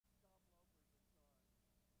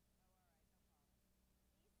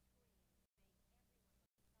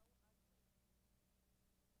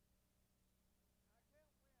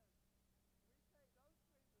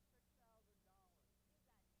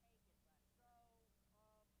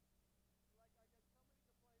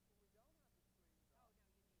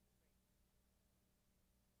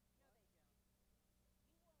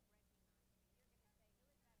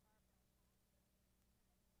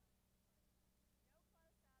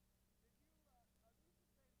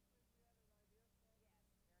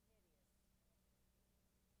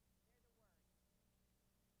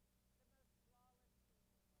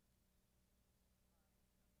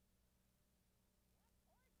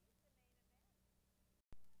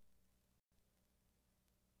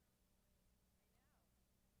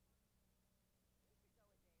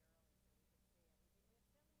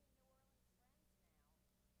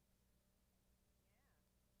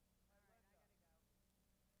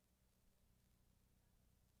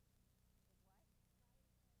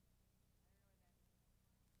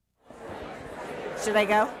Should I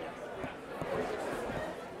go?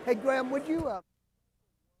 Hey, Graham, would you...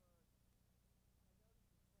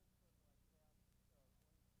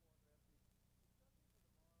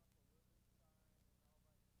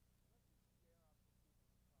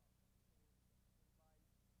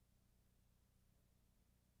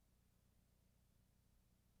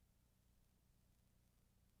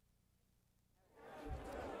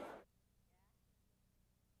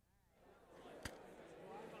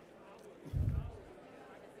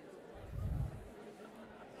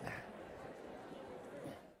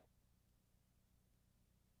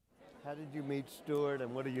 How did you meet Stuart,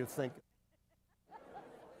 and what do you think?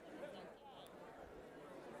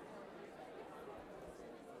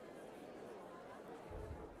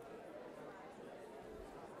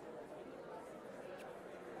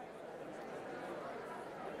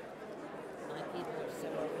 My people are so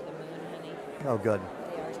over the moon, honey. Oh, good.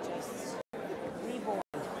 They are just reborn.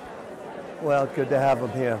 Well, good to have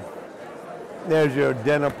him here. There's your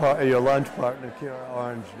your lunch partner, Kira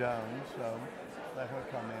Orange Jones. So let her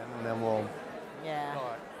come in, and then we'll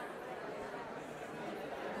start.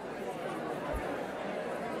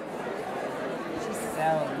 She's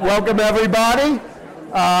so Welcome, everybody.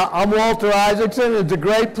 I'm Walter Isaacson. It's a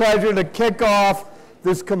great pleasure to kick off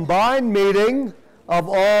this combined meeting of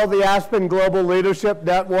all the Aspen Global Leadership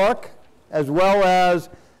Network, as well as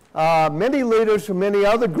many leaders from many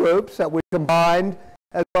other groups that we combined,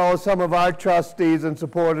 as well as some of our trustees and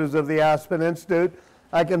supporters of the Aspen Institute.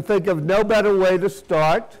 I can think of no better way to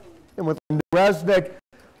start than with Lynda Resnick,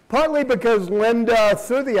 partly because Lynda,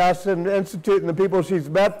 through the Aspen Institute and the people she's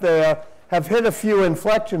met there, have hit a few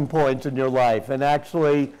inflection points in your life, and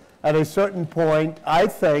actually, at a certain point, I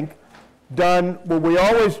think, done what we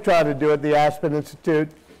always try to do at the Aspen Institute,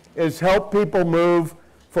 is help people move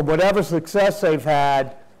from whatever success they've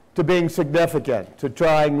had to being significant, to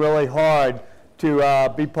trying really hard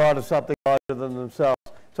to be part of something larger than themselves.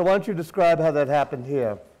 So why don't you describe how that happened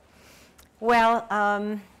here? Well,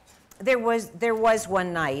 there was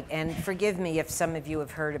one night, and forgive me if some of you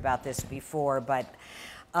have heard about this before, but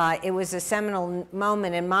it was a seminal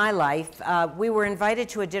moment in my life. We were invited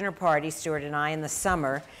to a dinner party, Stuart and I, in the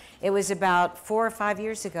summer. It was about 4 or 5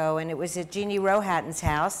 years ago, and it was at Jeannie Rohatton's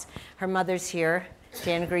house. Her mother's here,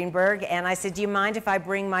 Jan Greenberg, and I said, do you mind if I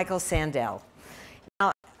bring Michael Sandel?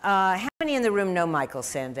 Now, how many in the room know Michael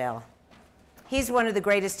Sandel? He's one of the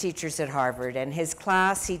greatest teachers at Harvard, and his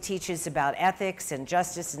class, he teaches about ethics and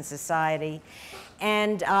justice in society.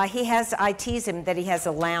 And I tease him that he has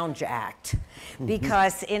a lounge act,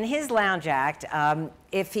 because in his lounge act,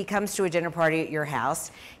 if he comes to a dinner party at your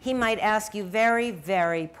house, he might ask you very,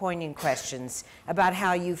 very poignant questions about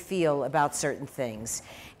how you feel about certain things.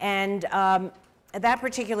 And that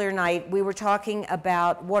particular night, we were talking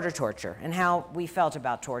about water torture and how we felt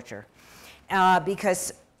about torture,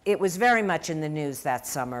 because it was very much in the news that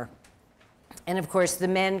summer. And of course, the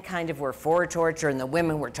men kind of were for torture and the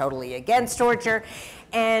women were totally against torture.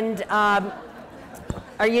 And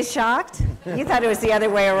are you shocked? You thought it was the other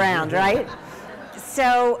way around, right?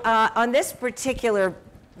 So on this particular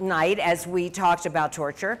night, as we talked about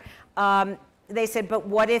torture, they said, but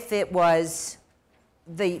what if it was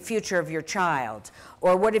the future of your child?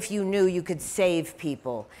 Or what if you knew you could save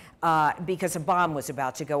people because a bomb was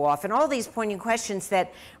about to go off? And all these poignant questions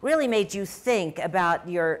that really made you think about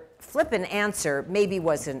your flippant answer maybe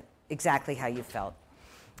wasn't exactly how you felt.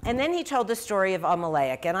 And then he told the story of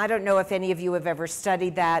Amalek, and I don't know if any of you have ever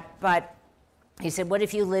studied that, but he said, what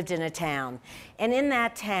if you lived in a town? And in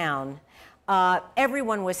that town,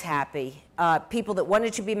 everyone was happy. People that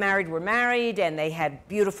wanted to be married were married, and they had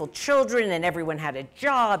beautiful children, and everyone had a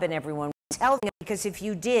job, and everyone was healthy, because if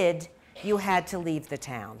you did, you had to leave the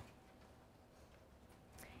town.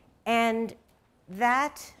 And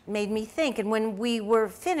that made me think. And when we were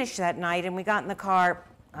finished that night and we got in the car,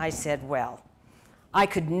 I said, well, I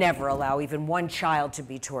could never allow even one child to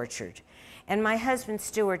be tortured. And my husband,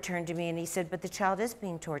 Stuart, turned to me and he said, but the child is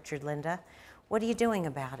being tortured, Lynda. What are you doing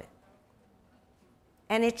about it?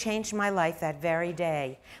 And it changed my life that very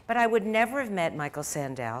day. But I would never have met Michael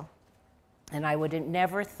Sandel, and I would have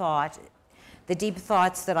never thought the deep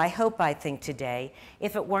thoughts that I hope I think today,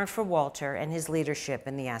 if it weren't for Walter and his leadership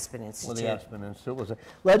in the Aspen Institute. Well, the Aspen Institute was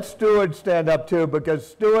let Stuart stand up too, because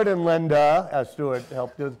Stuart and Lynda, as Stuart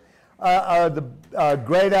helped us, are the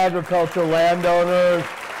great agricultural landowners,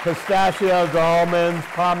 pistachios, almonds,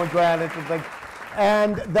 pomegranates, and things.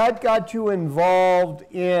 And that got you involved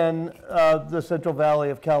in the Central Valley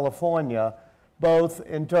of California, both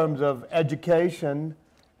in terms of education,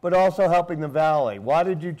 but also helping the Valley. Why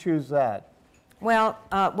did you choose that? Well,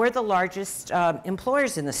 we're the largest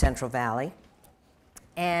employers in the Central Valley,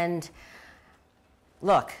 and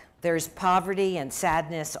look, there's poverty and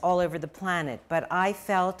sadness all over the planet, but I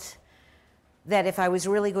felt that if I was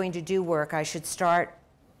really going to do work, I should start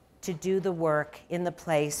to do the work in the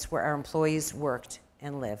place where our employees worked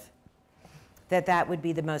and live. That would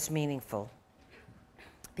be the most meaningful.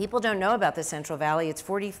 People don't know about the Central Valley. It's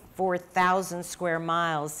 44,000 square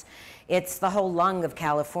miles. It's the whole lung of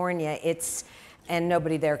California. And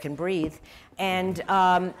nobody there can breathe. And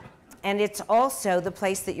it's also the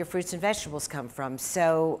place that your fruits and vegetables come from.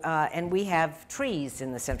 So, and we have trees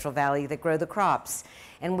in the Central Valley that grow the crops.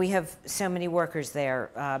 And we have so many workers there,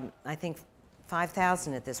 I think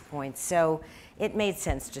 5,000 at this point. So it made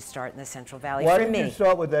sense to start in the Central Valley for me. Why didn't you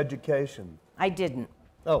start with education? I didn't.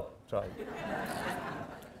 Oh, sorry.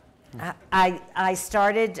 I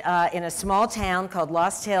started in a small town called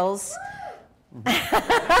Lost Hills.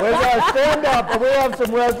 Stand up, we have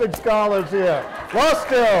some Resnick scholars here. Lost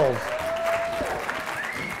Hills.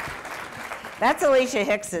 That's Alicia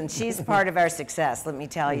Hickson. She's part of our success, let me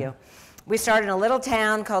tell you. We started in a little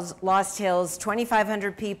town called Lost Hills,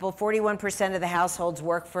 2,500 people, 41% of the households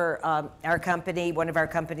work for our company, one of our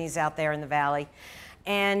companies out there in the valley.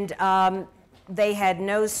 And they had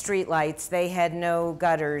no street lights, they had no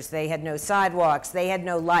gutters, they had no sidewalks, they had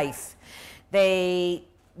no life. They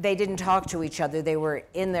didn't talk to each other. They were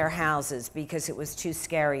in their houses because it was too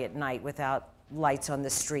scary at night without lights on the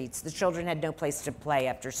streets. The children had no place to play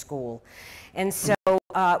after school. And so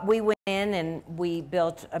we went in and we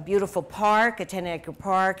built a beautiful park, a 10-acre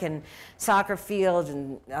park, and soccer field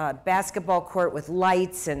and basketball court with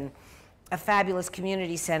lights and a fabulous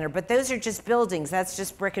community center. But those are just buildings. That's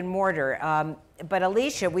just brick and mortar. But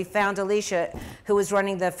Alicia, we found Alicia, who was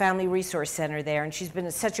running the Family Resource Center there, and she's been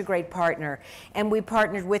such a great partner. And we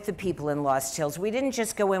partnered with the people in Lost Hills. We didn't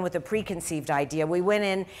just go in with a preconceived idea. We went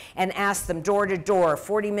in and asked them door to door,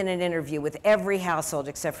 40-minute interview with every household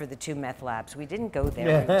except for the 2 meth labs. We didn't go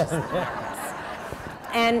there.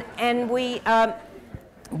 And we,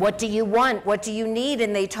 what do you want? What do you need?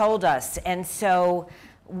 And they told us. And so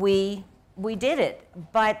we did it.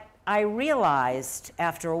 But I realized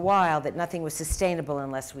after a while that nothing was sustainable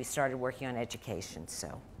unless we started working on education.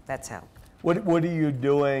 So that's how. What are you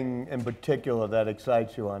doing in particular that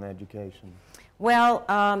excites you on education?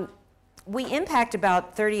 Well, we impact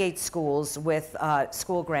about 38 schools with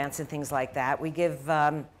school grants and things like that. We give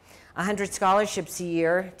 100 scholarships a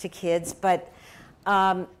year to kids, but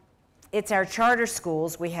it's our charter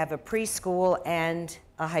schools. We have a preschool and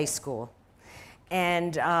a high school.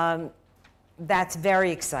 And that's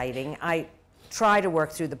very exciting. I try to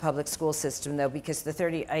work through the public school system, though, because the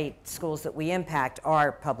 38 schools that we impact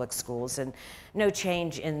are public schools, and no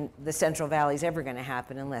change in the Central Valley is ever going to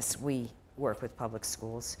happen unless we work with public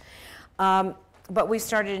schools. But we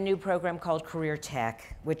started a new program called Career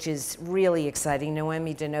Tech, which is really exciting.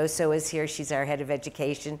 Noemi Donoso is here. She's our head of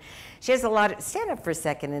education. She has a lot of... Stand up for a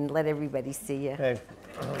second and let everybody see you. Hey.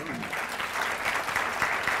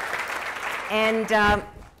 And...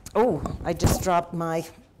 oh, I just dropped my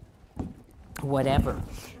whatever.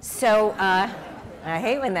 So I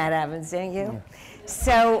hate when that happens, don't you?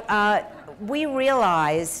 So we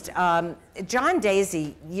realized, John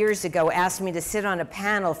Deasy years ago asked me to sit on a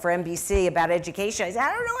panel for NBC about education. I said,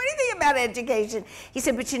 I don't know anything about education. He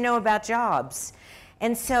said, but you know about jobs.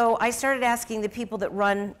 And so I started asking the people that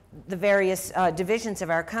run the various divisions of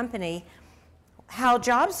our company,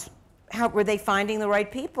 how were they finding the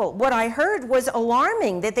right people? What I heard was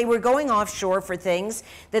alarming, that they were going offshore for things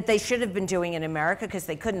that they should have been doing in America because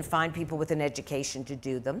they couldn't find people with an education to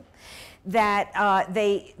do them. That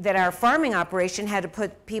our farming operation had to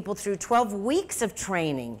put people through 12 weeks of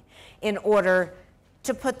training in order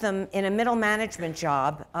to put them in a middle management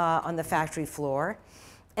job on the factory floor,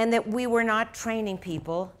 and that we were not training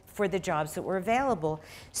people for the jobs that were available.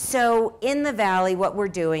 So in the Valley, what we're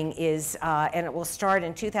doing is, and it will start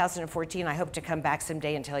in 2014, I hope to come back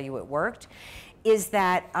someday and tell you it worked, is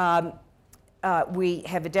that we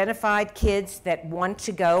have identified kids that want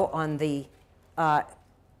to go on the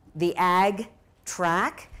ag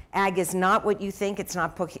track. Ag is not what you think. It's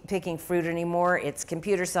not picking fruit anymore. It's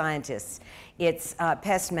computer scientists. It's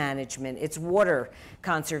pest management. It's water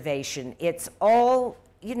conservation. It's all,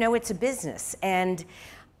 you know, it's a business. And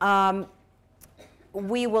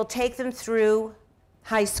we will take them through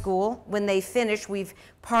high school. When they finish, we've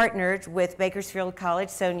partnered with Bakersfield College,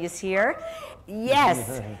 Sonia's here,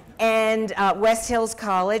 yes, and West Hills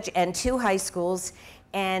College, and 2 high schools.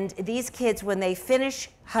 And these kids, when they finish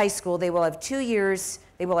high school, they will have 2 years,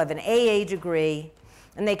 they will have an AA degree,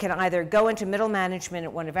 and they can either go into middle management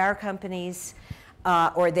at one of our companies,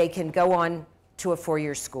 or they can go on to a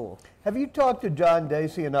 4-year school. Have you talked to John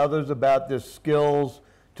Deasy and others about the skills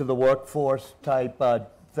to the workforce type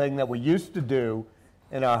thing that we used to do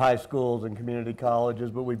in our high schools and community colleges,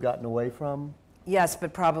 but we've gotten away from? Yes,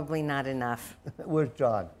 but probably not enough. Where's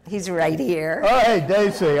John? He's right here. Oh, hey,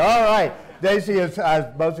 Deasy. All right. Deasy is,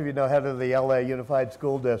 as most of you know, head of the LA Unified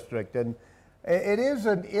School District. And it is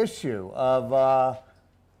an issue of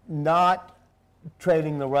not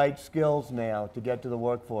training the right skills now to get to the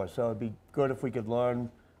workforce. So it'd be good if we could learn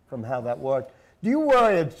from how that worked. Do you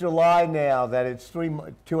worry it's July now, that it's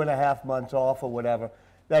 2.5 months off or whatever,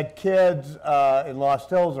 that kids in Lost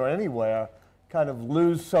Hills or anywhere kind of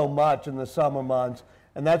lose so much in the summer months,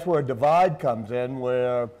 and that's where a divide comes in,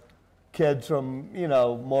 where kids from, you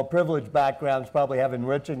know, more privileged backgrounds probably have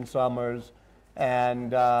enriching summers,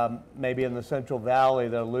 and maybe in the Central Valley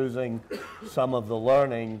they're losing some of the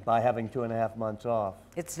learning by having 2.5 months off?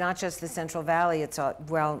 It's not just the Central Valley, it's all,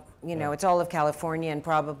 well, you know, it's all of California and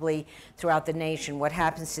probably throughout the nation. What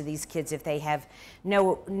happens to these kids if they have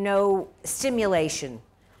no stimulation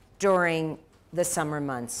during the summer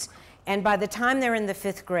months? And by the time they're in the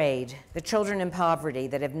 5th grade, the children in poverty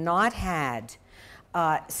that have not had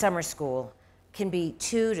summer school can be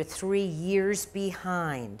 2 to 3 years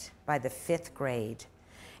behind by the 5th grade.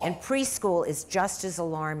 And preschool is just as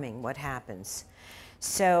alarming what happens.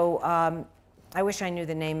 So I wish I knew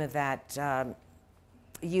the name of that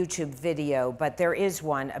YouTube video, but there is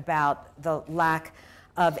one about the lack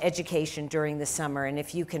of education during the summer, and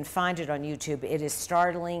if you can find it on YouTube, it is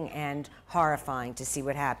startling and horrifying to see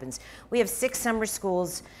what happens. We have 6 summer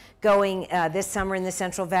schools going this summer in the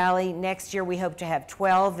Central Valley. Next year we hope to have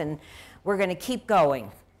 12, and we're going to keep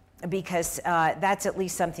going because that's at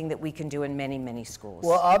least something that we can do in many, many schools.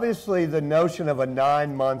 Well, obviously the notion of a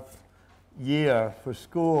 9-month year for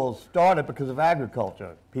schools started because of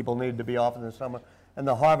agriculture. People needed to be off in the summer and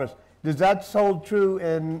the harvest. Does that hold true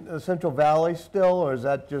in the Central Valley still, or is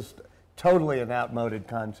that just totally an outmoded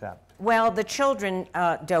concept? Well, the children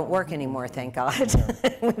don't work anymore, thank God.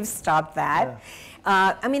 We've stopped that.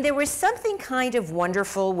 Yeah. I mean, there was something kind of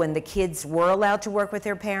wonderful when the kids were allowed to work with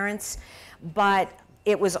their parents, but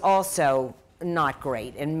it was also not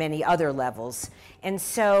great in many other levels. And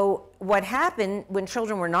so what happened when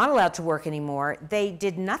children were not allowed to work anymore, they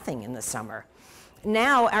did nothing in the summer.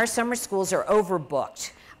 Now our summer schools are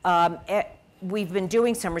overbooked. We've been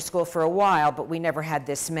doing summer school for a while, but we never had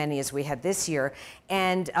this many as we had this year,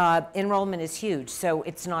 and enrollment is huge, so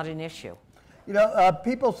it's not an issue. You know,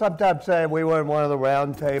 people sometimes say, we were in one of the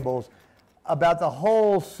round tables, about the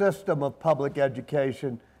whole system of public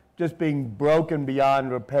education just being broken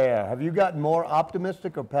beyond repair. Have you gotten more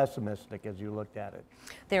optimistic or pessimistic as you looked at it?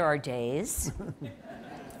 There are days.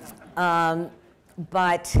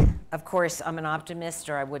 But, of course, I'm an optimist,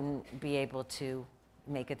 or I wouldn't be able to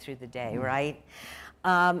make it through the day, right?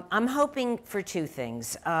 I'm hoping for 2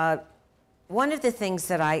 things. One of the things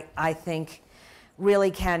that I think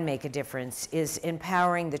really can make a difference is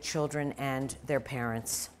empowering the children and their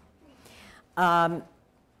parents.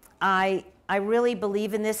 I really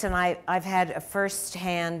believe in this, and I've had a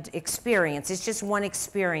first-hand experience. It's just one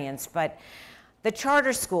experience, but the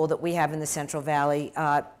charter school that we have in the Central Valley,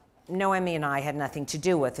 Noemi and I had nothing to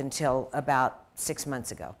do with until about 6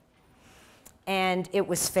 months ago. And it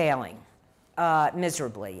was failing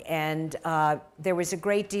miserably. And there was a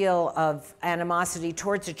great deal of animosity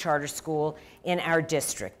towards a charter school in our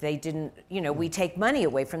district. They didn't, you know, we take money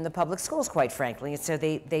away from the public schools, quite frankly, and so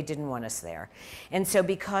they didn't want us there. And so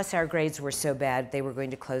because our grades were so bad, they were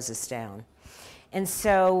going to close us down. And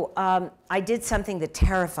so I did something that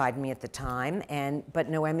terrified me at the time, but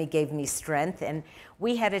Noemi gave me strength, and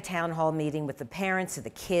we had a town hall meeting with the parents of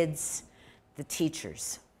the kids, the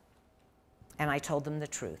teachers, and I told them the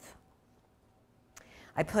truth.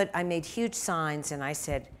 I made huge signs, and I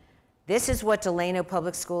said, this is what Delano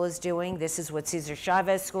Public School is doing, this is what Cesar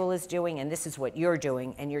Chavez School is doing, and this is what you're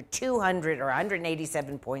doing, and you're 200 or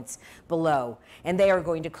 187 points below, and they are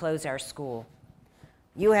going to close our school.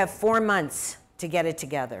 You have 4 months to get it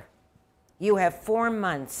together. You have 4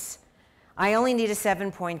 months. I only need a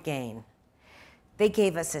 7-point gain. They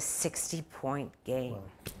gave us a 60-point gain. Wow.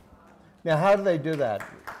 Now, how do they do that?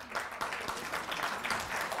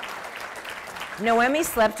 Noemi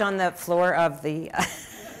slept on the floor of the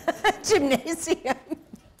gymnasium.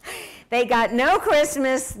 They got no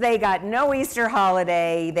Christmas, they got no Easter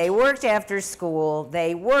holiday, they worked after school,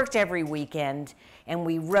 they worked every weekend, and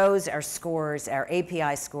we rose our scores, our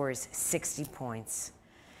API scores, 60 points.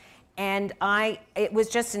 And it was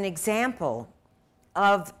just an example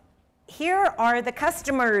of, here are the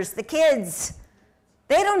customers, the kids.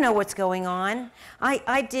 They don't know what's going on.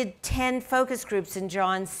 I did 10 focus groups in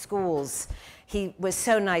John's schools. He was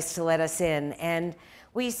so nice to let us in. And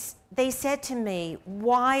They said to me,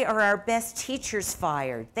 why are our best teachers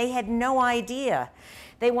fired? They had no idea.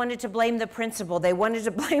 They wanted to blame the principal. They wanted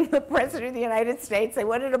to blame the President of the United States. They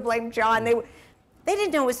wanted to blame John. They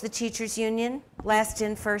didn't know it was the teachers' union, last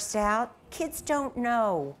in, first out. Kids don't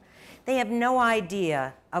know. They have no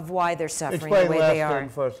idea of why they're suffering the way they are. Explain last in,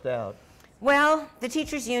 first out. Well, the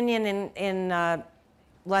teachers' union in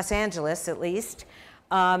Los Angeles, at least,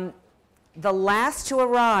 the last to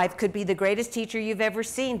arrive could be the greatest teacher you've ever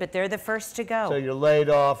seen, but they're the first to go. So you're laid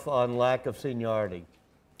off on lack of seniority.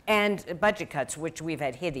 And budget cuts, which we've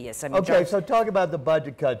had hideous. I mean, okay, so talk about the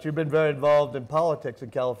budget cuts. You've been very involved in politics in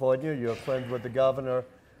California. You're friends with the governor.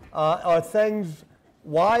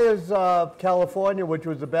 Why is California, which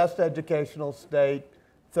was the best educational state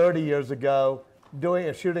 30 years ago,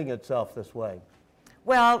 shooting itself this way?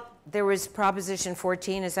 Well, there was Proposition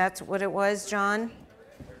 14. Is that what it was, John?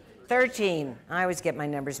 13. I always get my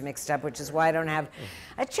numbers mixed up, which is why I don't have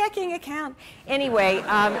a checking account. Anyway,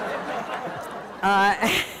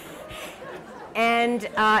 and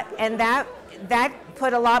that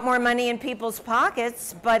put a lot more money in people's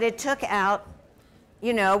pockets, but it took out,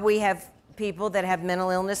 you know, we have people that have mental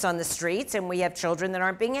illness on the streets, and we have children that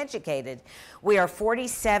aren't being educated. We are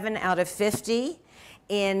 47 out of 50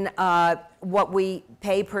 in what we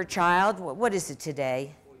pay per child. What is it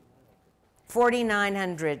today?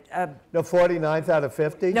 4,900. No, 49th out of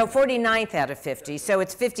 50? No, 49th out of 50. So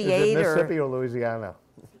it's 58 Is it Mississippi or Louisiana?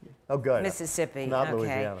 Oh, good. Mississippi. Not okay.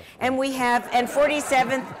 Louisiana. And we have, and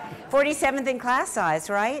 47th in class size,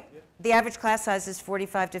 right? The average class size is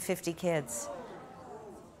 45 to 50 kids.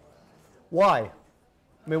 Why?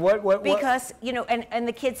 I mean, what? Because, you know, and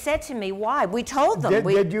the kids said to me, why? We told them.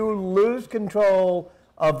 Did you lose control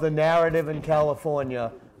of the narrative in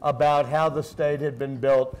California about how the state had been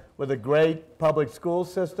built with a great public school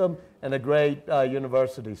system and a great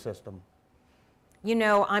university system? You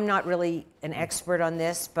know, I'm not really an expert on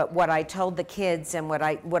this, but what I told the kids and what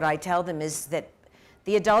I tell them is that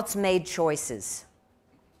the adults made choices.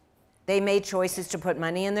 They made choices to put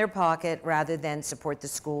money in their pocket rather than support the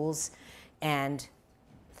schools and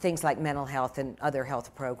things like mental health and other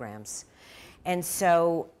health programs. And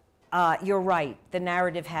so you're right, the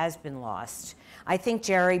narrative has been lost. I think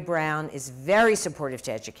Jerry Brown is very supportive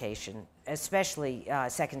to education, especially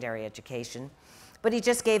secondary education, but he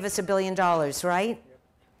just gave us $1 billion, right?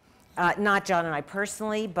 Not John and I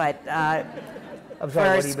personally, but I'm for sorry,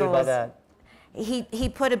 our what do you mean by schools. that? He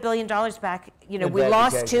put $1 billion back. You know, In we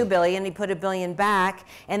lost education. $2 billion. He put $1 billion back,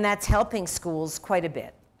 and that's helping schools quite a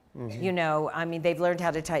bit. Mm-hmm. You know, I mean, they've learned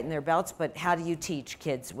how to tighten their belts, but how do you teach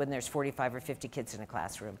kids when there's 45 or 50 kids in a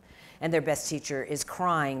classroom, and their best teacher is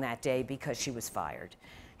crying that day because she was fired?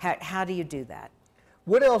 How do you do that?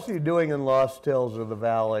 What else are you doing in Lost Hills or the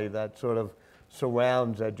Valley that sort of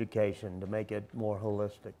surrounds education to make it more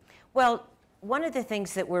holistic? Well, one of the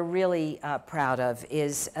things that we're really proud of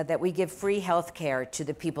is that we give free health care to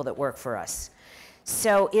the people that work for us.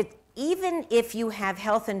 So even if you have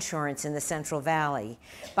health insurance in the Central Valley,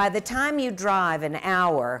 by the time you drive an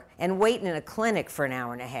hour and wait in a clinic for an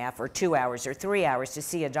hour and a half or 2 hours or 3 hours to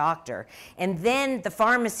see a doctor, and then the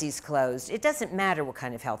pharmacy's closed, it doesn't matter what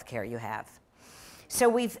kind of health care you have. So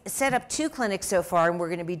we've set up 2 clinics so far, and we're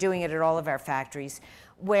going to be doing it at all of our factories,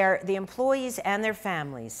 where the employees and their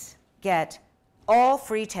families get all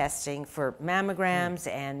free testing for mammograms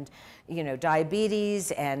and, you know,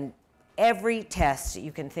 diabetes and every test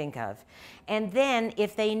you can think of. And then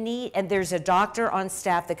if they need, and there's a doctor on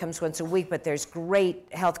staff that comes once a week, but there's great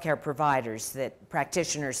healthcare providers,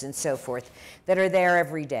 practitioners and so forth, that are there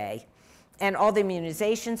every day. And all the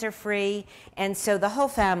immunizations are free, and so the whole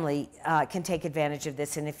family can take advantage of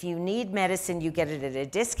this. And if you need medicine, you get it at a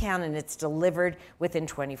discount, and it's delivered within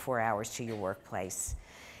 24 hours to your workplace.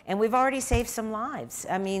 And we've already saved some lives.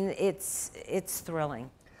 I mean, it's thrilling.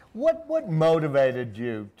 What motivated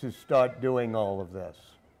you to start doing all of this?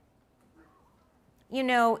 You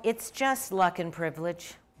know, it's just luck and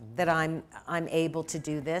privilege that I'm able to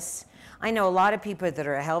do this. I know a lot of people that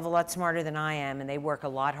are a hell of a lot smarter than I am, and they work a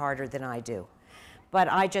lot harder than I do.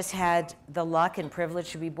 But I just had the luck and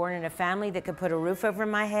privilege to be born in a family that could put a roof over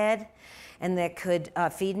my head and that could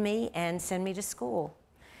feed me and send me to school.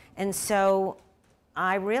 And so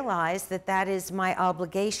I realized that that is my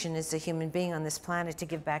obligation as a human being on this planet, to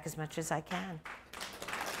give back as much as I can.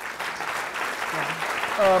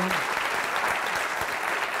 Yeah.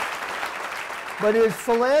 But is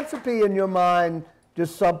philanthropy in your mind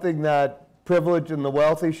just something that privileged and the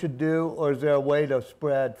wealthy should do, or is there a way to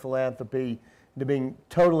spread philanthropy to being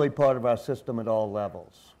totally part of our system at all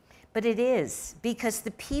levels? But it is, because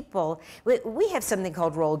the people, we have something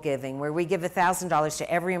called roll giving, where we give $1,000 to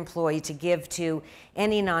every employee to give to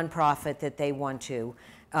any nonprofit that they want to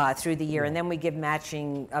through the year, and then we give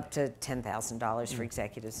matching up to $10,000 for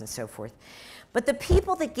executives and so forth. But the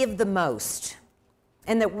people that give the most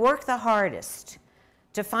and that work the hardest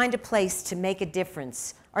to find a place to make a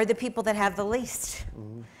difference are the people that have the least.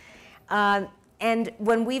 And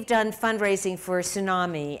when we've done fundraising for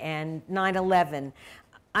Tsunami and 9/11,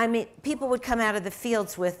 I mean, people would come out of the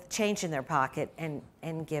fields with change in their pocket and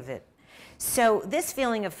give it. So this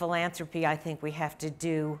feeling of philanthropy, I think we have to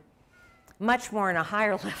do much more on a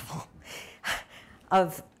higher level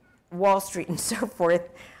of Wall Street and so forth.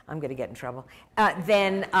 I'm going to get in trouble.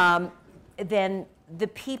 Than the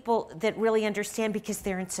people that really understand, because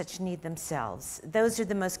they're in such need themselves. Those are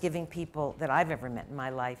the most giving people that I've ever met in my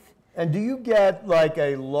life. And do you get like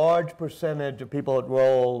a large percentage of people that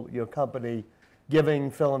roll your company giving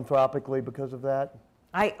philanthropically because of that?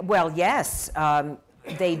 Well, yes,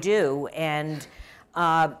 they do, and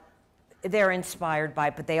they're inspired by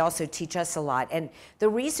it, but they also teach us a lot. And the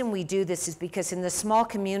reason we do this is because in the small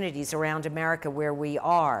communities around America where we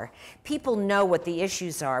are, people know what the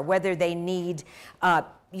issues are, whether they need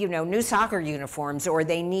new soccer uniforms or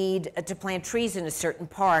they need to plant trees in a certain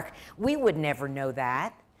park. We would never know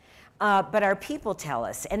that, but our people tell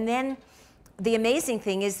us. And then the amazing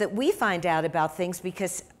thing is that we find out about things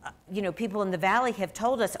because people in the valley have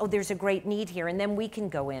told us, oh, there's a great need here, and then we can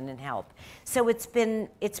go in and help. So it's been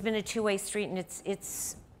a two-way street, and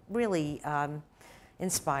it's really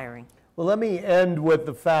inspiring. Well, let me end with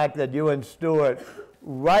the fact that you and Stuart,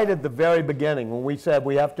 right at the very beginning, when we said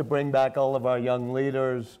we have to bring back all of our young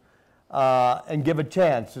leaders and give a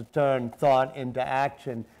chance to turn thought into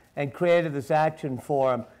action, and created this action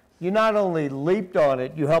forum, you not only leaped on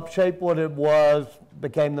it, you helped shape what it was,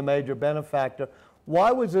 became the major benefactor.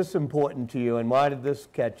 Why was this important to you, and why did this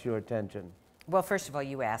catch your attention? Well, first of all,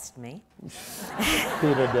 you asked me.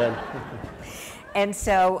 Peter did. And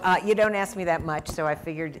so you don't ask me that much, so I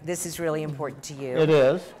figured this is really important to you. It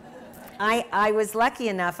is. I was lucky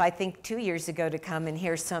enough, I think 2 years ago, to come and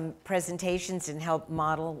hear some presentations and help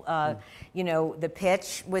model, the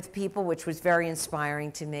pitch with people, which was very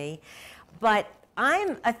inspiring to me. But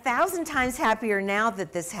I'm 1,000 times happier now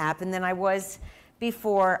that this happened than I was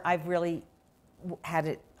before I've really had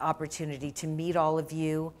an opportunity to meet all of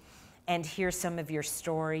you and hear some of your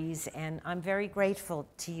stories. And I'm very grateful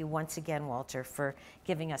to you once again, Walter, for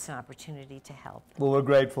giving us an opportunity to help. Well, we're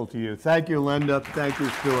grateful to you. Thank you, Lynda. Thank you,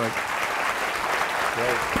 Stuart.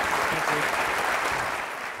 Great. Thank you.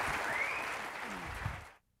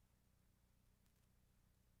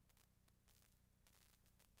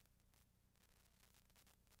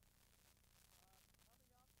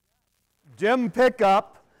 Jim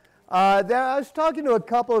Pickup. I was talking to a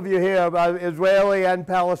couple of you here about Israeli and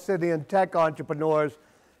Palestinian tech entrepreneurs.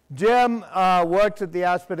 Jim works at the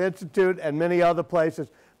Aspen Institute and many other places,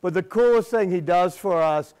 but the coolest thing he does for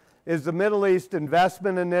us is the Middle East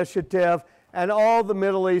Investment Initiative and all the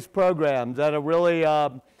Middle East programs that are really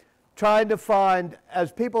trying to find,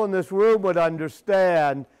 as people in this room would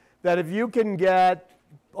understand, that if you can get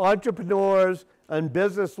entrepreneurs and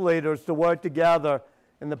business leaders to work together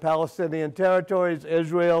in the Palestinian territories,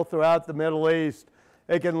 Israel, throughout the Middle East,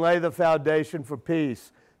 it can lay the foundation for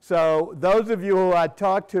peace. So those of you who I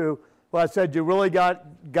talked to, who I said you really got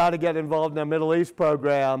to get involved in our Middle East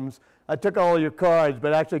programs, I took all your cards,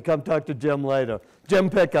 but actually come talk to Jim later. Jim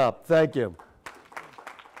Pickup, thank you.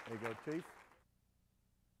 There you go, Chief.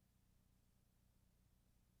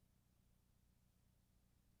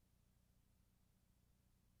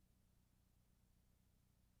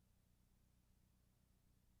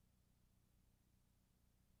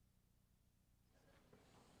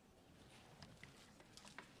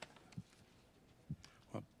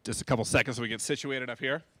 Just a couple seconds so we get situated up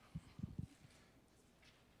here.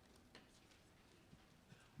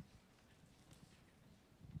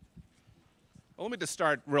 Well, let me just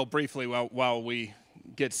start real briefly while we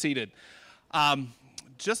get seated.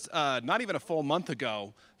 Just not even a full month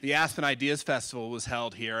ago, the Aspen Ideas Festival was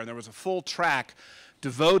held here, and there was a full track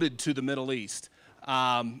devoted to the Middle East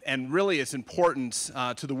and really its importance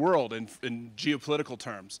to the world in geopolitical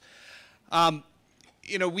terms.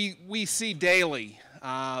 We see daily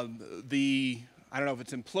I don't know if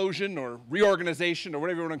it's implosion or reorganization or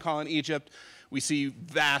whatever you want to call it in Egypt. We see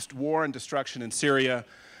vast war and destruction in Syria.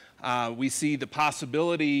 We see the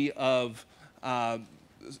possibility of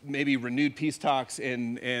maybe renewed peace talks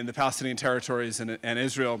in the Palestinian territories and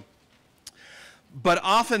Israel. But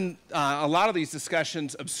often, a lot of these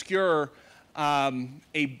discussions obscure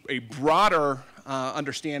a broader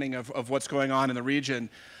understanding of what's going on in the region.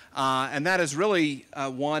 And that is really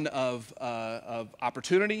one of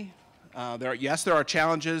opportunity. Yes, there are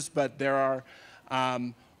challenges, but there are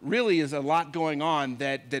really is a lot going on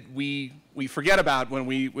that we forget about when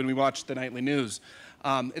we watch the nightly news.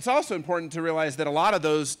 It's also important to realize that a lot of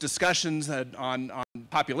those discussions on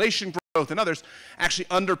population growth and others actually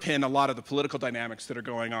underpin a lot of the political dynamics that are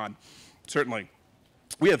going on. Certainly.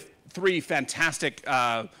 We have three fantastic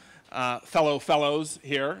fellows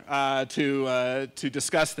here to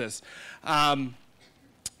discuss this.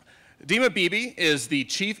 Deema Bibi is the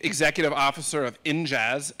Chief Executive Officer of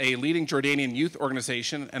INJAZ, a leading Jordanian youth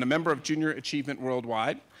organization and a member of Junior Achievement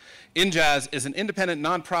Worldwide. INJAZ is an independent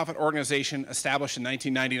nonprofit organization established in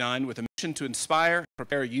 1999 with a mission to inspire and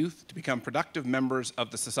prepare youth to become productive members of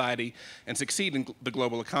the society and succeed in the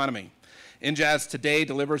global economy. INJAZ today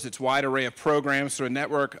delivers its wide array of programs through a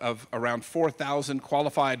network of around 4,000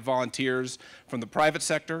 qualified volunteers from the private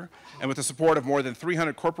sector, and with the support of more than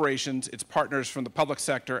 300 corporations, its partners from the public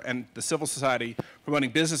sector and the civil society, promoting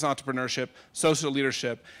business entrepreneurship, social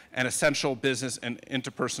leadership, and essential business and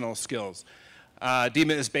interpersonal skills.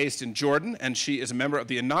 Deema is based in Jordan, and she is a member of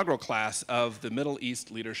the inaugural class of the Middle East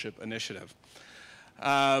Leadership Initiative.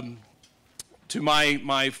 To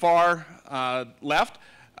my far left,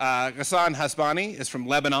 Ghassan Hasbani is from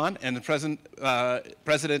Lebanon and the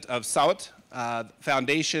president of SAWT,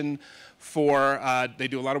 foundation for, they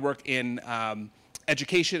do a lot of work in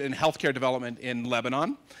education and healthcare development in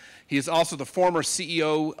Lebanon. He is also the former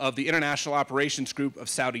CEO of the International Operations Group of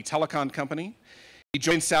Saudi Telecom Company. He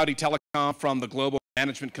joined Saudi Telecom from the global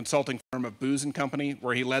management consulting firm of Booz & Company,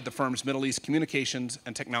 where he led the firm's Middle East communications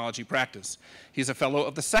and technology practice. He's a fellow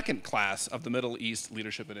of the second class of the Middle East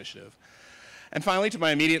Leadership Initiative. And finally, to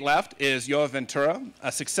my immediate left is Yoav Ventura,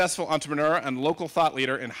 a successful entrepreneur and local thought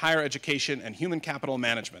leader in higher education and human capital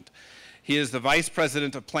management. He is the Vice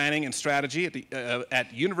President of Planning and Strategy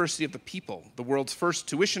at University of the People, the world's first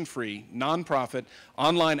tuition-free, nonprofit,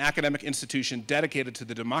 online academic institution dedicated to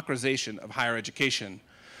the democratization of higher education.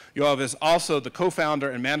 Yoav is also the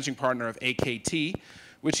co-founder and managing partner of AKT,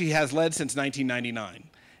 which he has led since 1999.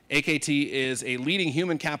 AKT is a leading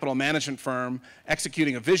human capital management firm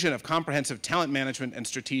executing a vision of comprehensive talent management and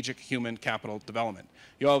strategic human capital development.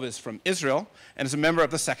 Yoav is from Israel and is a member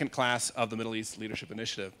of the second class of the Middle East Leadership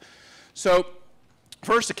Initiative. So,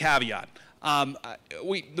 first a caveat.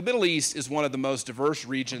 The Middle East is one of the most diverse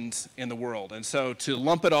regions in the world, and so to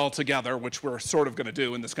lump it all together, which we're sort of going to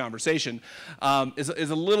do in this conversation, is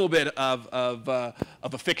a little bit of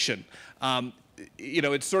a fiction. You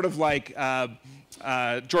know, it's sort of like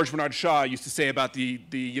George Bernard Shaw used to say about the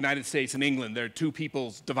United States and England. They're two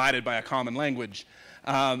peoples divided by a common language,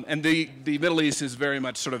 and the Middle East is very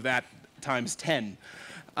much sort of that times 10.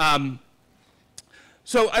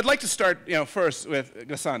 So I'd like to start, first with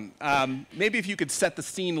Ghassan. Maybe if you could set the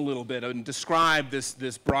scene a little bit and describe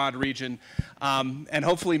this broad region, and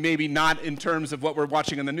hopefully maybe not in terms of what we're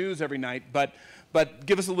watching on the news every night, but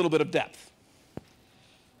give us a little bit of depth.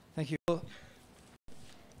 Thank you.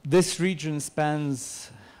 This region spans,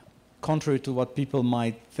 contrary to what people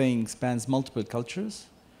might think, spans multiple cultures,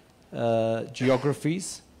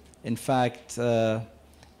 geographies. In fact,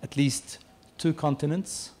 at least 2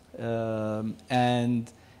 continents.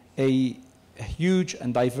 And a huge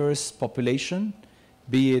and diverse population,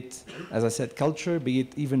 be it, as I said, culture, be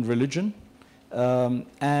it even religion,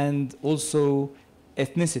 and also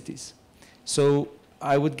ethnicities. So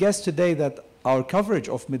I would guess today that our coverage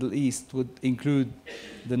of Middle East would include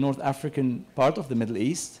the North African part of the Middle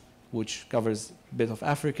East, which covers a bit of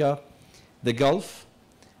Africa, the Gulf,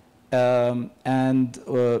 and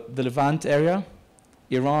the Levant area,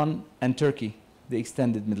 Iran, and Turkey, the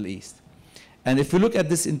extended Middle East. And if we look at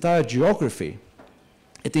this entire geography,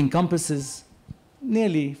 it encompasses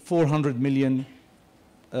nearly 400 million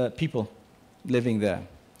people living there.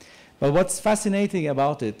 But what's fascinating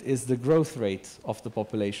about it is the growth rate of the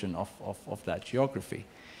population of that geography.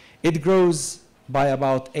 It grows by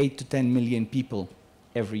about 8 to 10 million people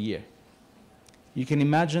every year. You can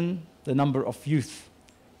imagine the number of youth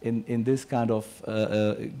in this kind of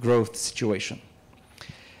growth situation.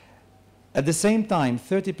 At the same time,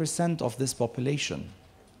 30% of this population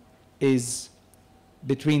is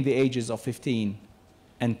between the ages of 15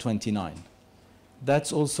 and 29.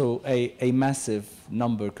 That's also a massive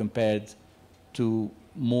number compared to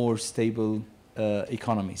more stable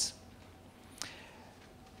economies.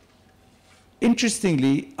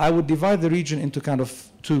 Interestingly, I would divide the region into kind of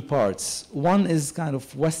 2 parts. One is kind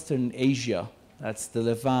of Western Asia, that's the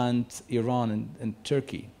Levant, Iran, and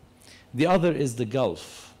Turkey. The other is the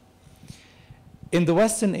Gulf. In the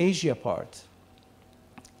Western Asia part,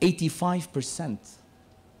 85%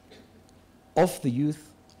 of the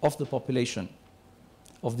youth of the population,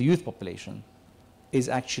 of the youth population, is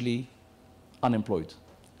actually unemployed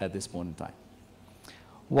at this point in time,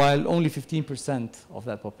 while only 15% of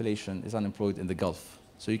that population is unemployed in the Gulf.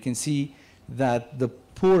 So you can see that the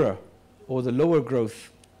poorer or the lower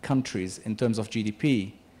growth countries in terms of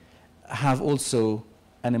GDP have also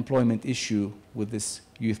an employment issue with this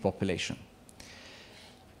youth population.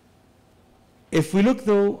 If we look,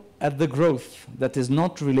 though, at the growth that is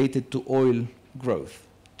not related to oil growth,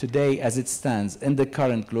 today as it stands in the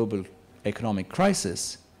current global economic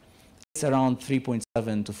crisis, it's around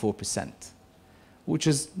 3.7 to 4%, which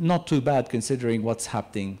is not too bad considering what's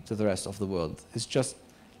happening to the rest of the world. It's just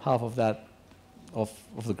half of that of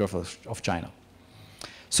the growth of China.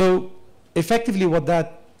 So effectively what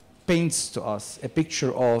that paints to us a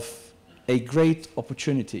picture of a great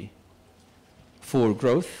opportunity for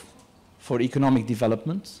growth, for economic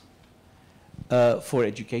development, for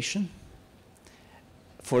education,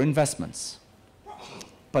 for investments.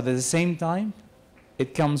 But at the same time,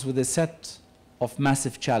 it comes with a set of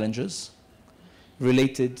massive challenges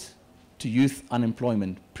related to youth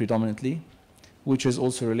unemployment predominantly, which is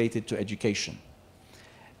also related to education.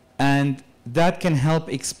 And that can help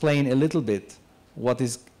explain a little bit what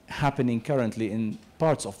is happening currently in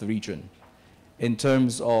parts of the region in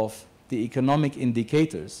terms of the economic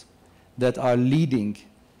indicators that are leading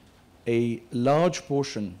a large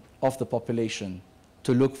portion of the population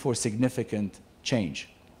to look for significant change.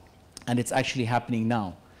 And it's actually happening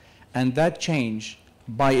now. And that change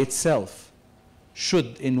by itself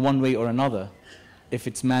should, in one way or another, if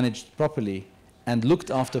it's managed properly and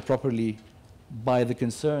looked after properly by the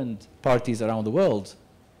concerned parties around the world,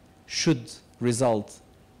 should result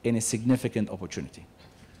in a significant opportunity.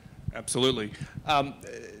 Absolutely.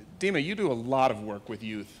 Deema, you do a lot of work with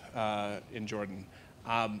youth in Jordan.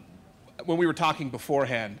 When we were talking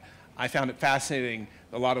beforehand, I found it fascinating,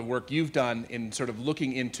 a lot of work you've done in sort of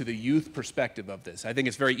looking into the youth perspective of this. I think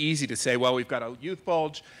it's very easy to say, well, we've got a youth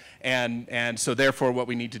bulge, and so therefore what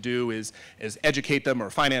we need to do is educate them or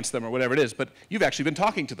finance them or whatever it is. But you've actually been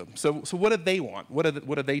talking to them. So what do they want? What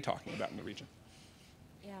are they talking about in the region?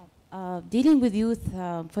 Yeah, dealing with youth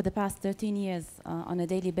for the past 13 years on a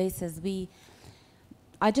daily basis,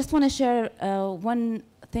 I just want to share one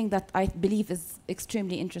thing that I believe is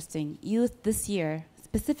extremely interesting. Youth this year,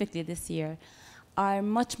 specifically this year, are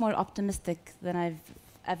much more optimistic than I've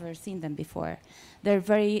ever seen them before. They're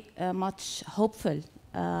very much hopeful.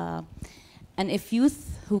 And if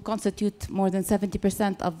youth who constitute more than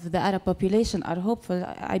 70% of the Arab population are hopeful,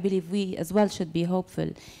 I believe we as well should be hopeful.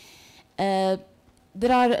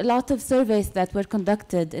 There are a lot of surveys that were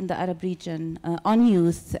conducted in the Arab region on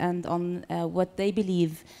youth and on what they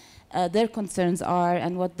believe their concerns are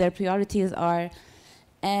and what their priorities are.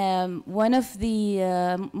 One of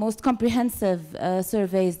the most comprehensive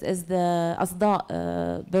surveys is the SAWT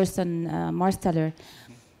Burson Marsteller,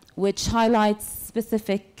 which highlights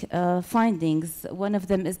specific findings. One of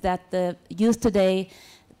them is that the youth today,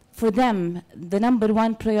 for them, the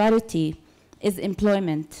 #1 priority is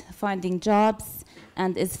employment, finding jobs,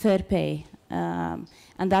 and is fair pay.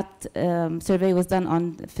 And that survey was done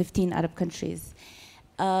on 15 Arab countries.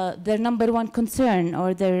 Their #1 concern,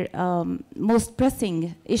 or their most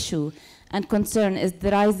pressing issue and concern, is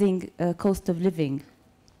the rising cost of living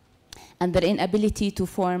and their inability to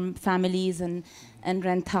form families and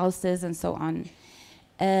rent houses and so on.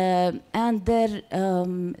 And their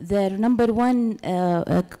 #1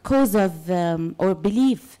 cause of or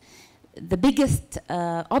belief, the biggest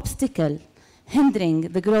obstacle hindering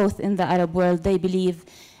the growth in the Arab world, they believe,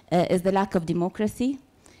 is the lack of democracy,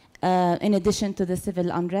 in addition to the civil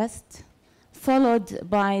unrest, followed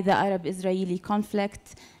by the Arab-Israeli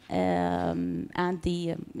conflict and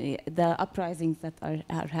the uprisings that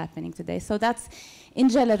are happening today. So that's, in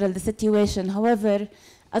general, the situation. However,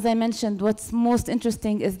 as I mentioned, what's most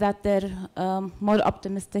interesting is that they're more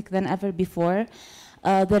optimistic than ever before.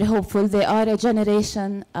 They're hopeful. They are a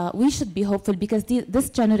generation. We should be hopeful because this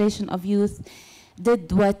generation of youth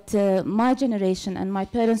did what my generation and my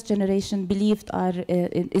parents' generation believed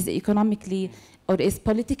is economically or is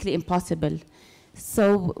politically impossible.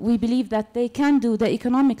 So we believe that they can do the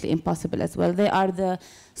economically impossible as well. They are the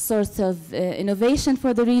source of innovation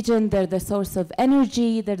for the region. They're the source of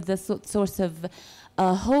energy. They're the source of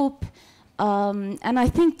hope. And I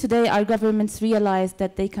think today our governments realize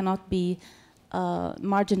that they cannot be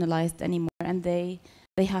marginalized anymore, and they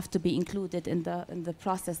have to be included in the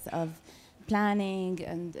process of planning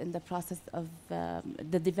and in the process of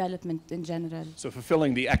the development in general. So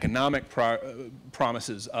fulfilling the economic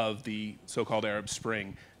promises of the so-called Arab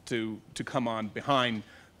Spring to come on behind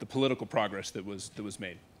the political progress that was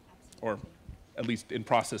made. Or at least in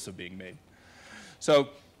process of being made. So,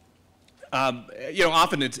 you know,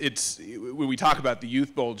 often it's when we talk about the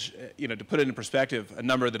youth bulge, you know, to put it in perspective, a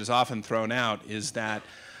number that is often thrown out is that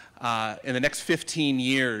in the next 15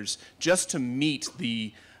 years, just to meet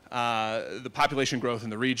the population growth in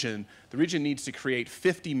the region needs to create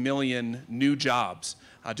 50 million new jobs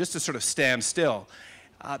just to sort of stand still.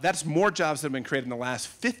 That's more jobs that have been created in the last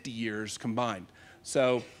 50 years combined.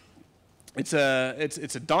 So it's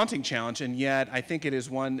a daunting challenge, and yet I think it is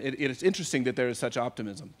one. It is interesting that there is such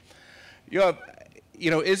optimism. You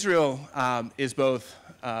know, Israel is both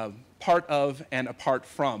part of and apart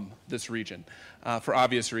from this region for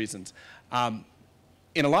obvious reasons.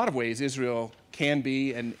 In a lot of ways, Israel can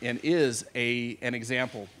be and is an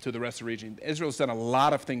example to the rest of the region. Israel's done a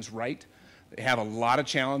lot of things right. They have a lot of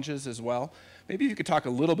challenges as well. Maybe you could talk a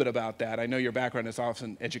little bit about that. I know your background is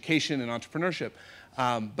often education and entrepreneurship,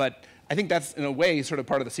 but I think that's, in a way, sort of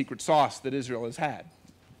part of the secret sauce that Israel has had.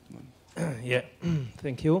 Yeah,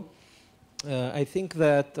 thank you. I think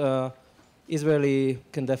that Israel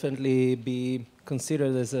can definitely be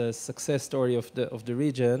considered as a success story of the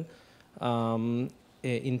region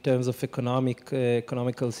in terms of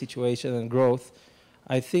economical situation and growth.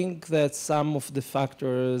 I think that some of the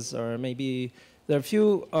factors are maybe, there are a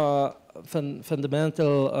few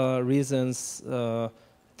fundamental reasons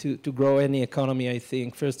to grow any economy, I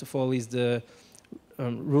think. First of all is the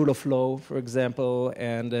rule of law, for example,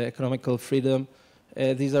 and economical freedom.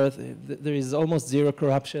 There is almost zero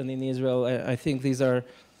corruption in Israel. I think these are,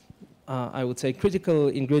 I would say, critical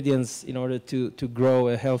ingredients in order to grow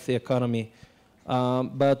a healthy economy.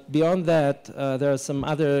 But beyond that, there are some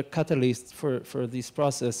other catalysts for this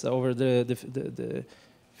process over the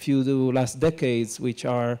few last decades, which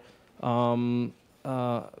are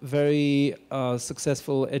very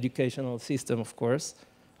successful educational system, of course,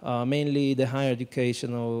 mainly the higher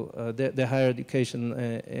education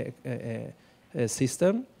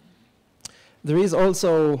system. There is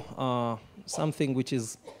also something which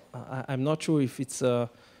is, I'm not sure if it's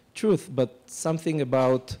truth, but something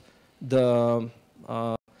about the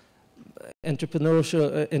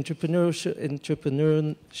entrepreneurial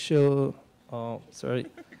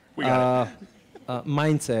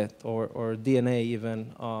mindset or DNA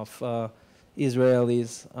even of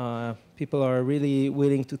Israelis. People are really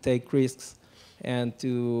willing to take risks and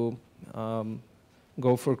to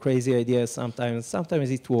go for crazy ideas sometimes. Sometimes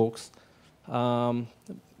it works.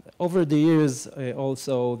 Over the years,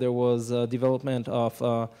 also, there was a development of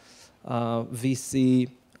VC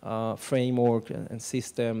framework and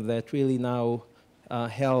system that really now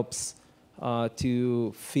helps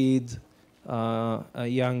to feed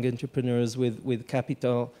young entrepreneurs with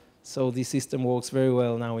capital. So the system works very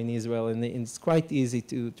well now in Israel, and it's quite easy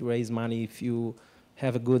to raise money if you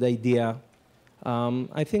have a good idea.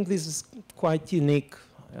 I think this is quite unique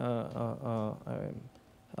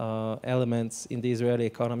elements in the Israeli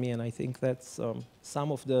economy, and I think that's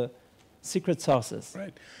some of the secret sauces.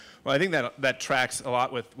 Right. Well, I think that tracks a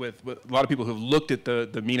lot with a lot of people who've looked at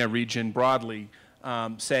the MENA region broadly,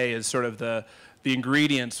 say is sort of the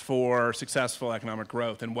ingredients for successful economic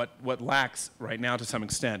growth and what lacks right now to some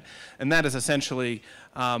extent. And that is essentially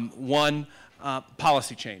one,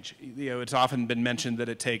 policy change. You know, it's often been mentioned that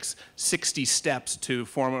it takes 60 steps to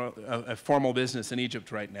form a formal business in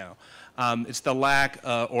Egypt right now. It's the lack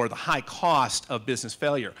or the high cost of business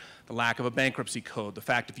failure, the lack of a bankruptcy code, the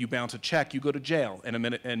fact if you bounce a check, you go to jail in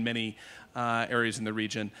many areas in the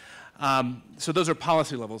region. So those are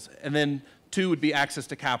policy levels. And then two would be access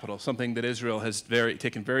to capital, something that Israel has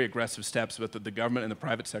taken very aggressive steps with the government and the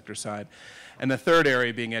private sector side. And the third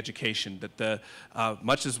area being education, that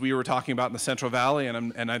much as we were talking about in the Central Valley,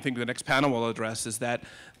 and I think the next panel will address, is that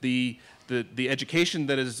the education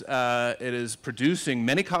that it is producing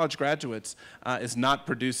many college graduates is not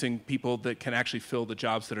producing people that can actually fill the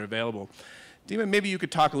jobs that are available. Deema, maybe you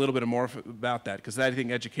could talk a little bit more about that, because I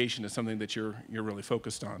think education is something that you're really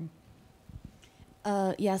focused on.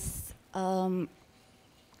 Yes.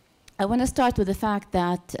 I want to start with the fact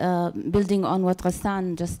that, building on what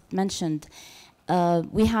Ghassan just mentioned,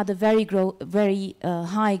 we had a very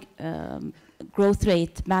high growth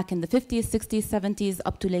rate back in the 50s, 60s, 70s,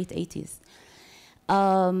 up to late 80s,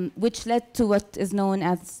 which led to what is known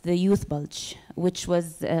as the youth bulge, which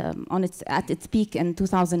was at its peak in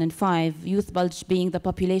 2005, youth bulge being the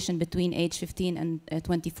population between age 15 and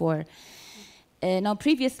 24. Now,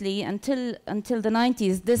 previously, until the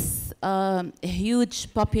 90s, this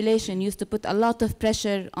huge population used to put a lot of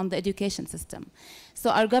pressure on the education system. So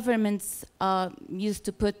our governments used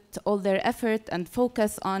to put all their effort and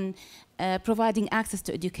focus on providing access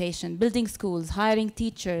to education, building schools, hiring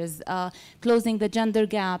teachers, closing the gender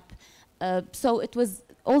gap, So it was,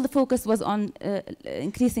 all the focus was on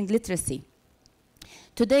increasing literacy.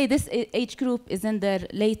 Today, this age group is in their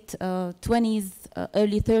late 20s,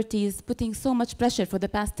 early 30s, putting so much pressure for the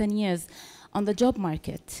past 10 years on the job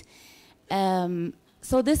market.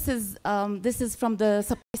 So this is from the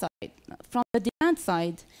supply side. From the demand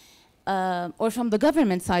side, or from the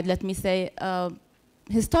government side, let me say,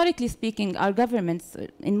 historically speaking, our governments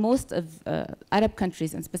in most of Arab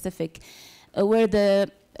countries in specific were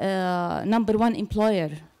the #1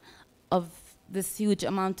 employer of this huge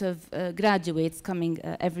amount of graduates coming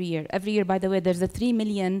every year. Every year, by the way, there's a 3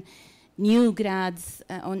 million new grads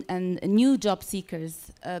and new job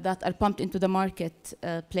seekers that are pumped into the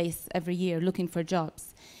marketplace every year looking for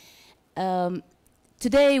jobs.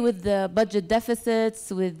 Today, with the budget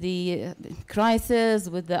deficits, with the crisis,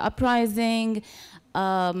 with the uprising,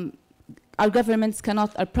 our governments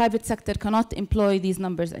cannot, our private sector cannot employ these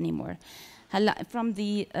numbers anymore. From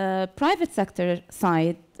the private sector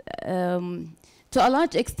side, to a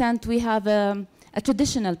large extent, we have a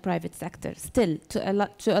traditional private sector still,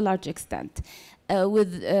 to a large extent,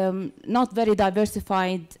 with not very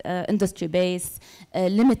diversified industry base,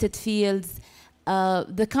 limited fields.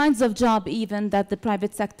 The kinds of job even that the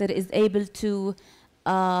private sector is able to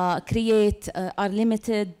create are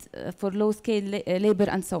limited for low-scale labor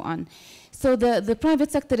and so on. So the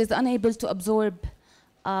private sector is unable to absorb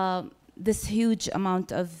this huge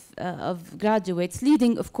amount of graduates,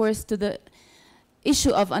 leading, of course, to the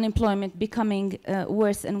issue of unemployment becoming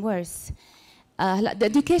worse and worse. The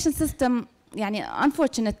education system,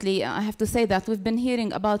 unfortunately, I have to say that we've been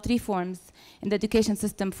hearing about reforms in the education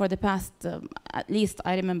system for the past, at least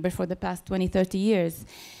I remember, for the past 20, 30 years.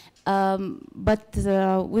 But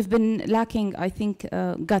we've been lacking, I think,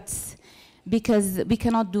 guts, because we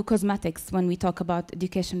cannot do cosmetics when we talk about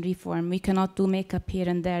education reform. We cannot do makeup here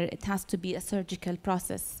and there. It has to be a surgical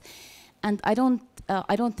process. And I don't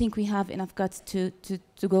think we have enough guts to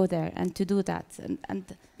go there and to do that. And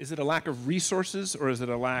is it a lack of resources, or is it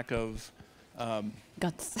a lack of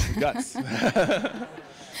guts? Guts.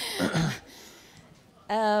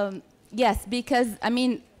 Yes, because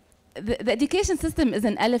the education system is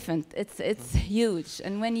an elephant. It's huge,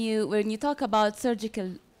 and when you talk about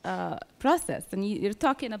surgical process, and you're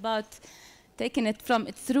talking about taking it from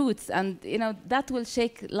its roots, and that will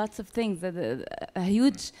shake lots of things. A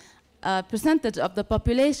huge percentage of the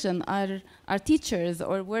population are teachers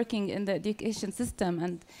or working in the education system,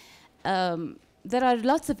 and there are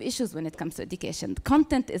lots of issues when it comes to education.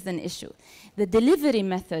 Content is an issue. The delivery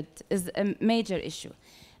method is a major issue.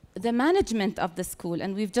 The management of the school,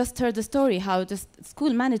 and we've just heard the story how just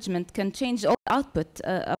school management can change all the output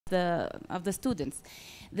of the students.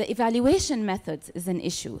 The evaluation methods is an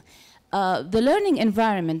issue. The learning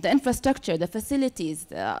environment, the infrastructure, the facilities,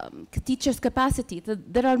 teachers' capacity.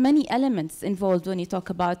 There are many elements involved when you talk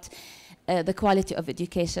about the quality of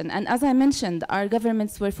education. And as I mentioned, our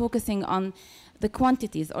governments were focusing on the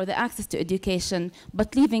quantities or the access to education,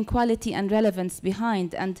 but leaving quality and relevance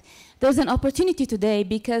behind. And there's an opportunity today,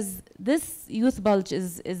 because this youth bulge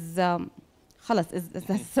is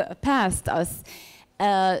past us.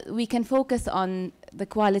 We can focus on the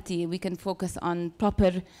quality. We can focus on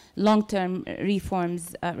proper long-term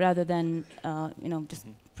reforms rather than just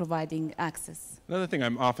providing access. Another thing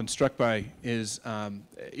I'm often struck by is,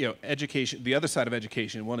 education. The other side of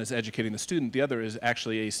education, one is educating the student. The other is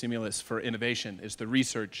actually a stimulus for innovation. Is the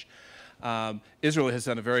research. Israel has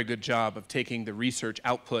done a very good job of taking the research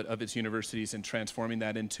output of its universities and transforming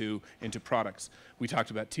that into products. We talked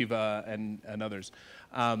about Tiva and others.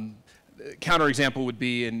 Counterexample would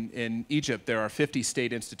be in Egypt. There are 50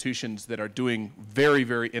 state institutions that are doing very,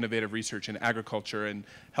 very innovative research in agriculture and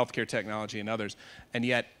healthcare technology and others, and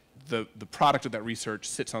yet the product of that research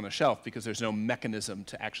sits on the shelf because there's no mechanism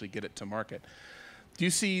to actually get it to market. Do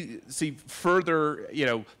you see further,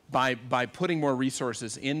 by putting more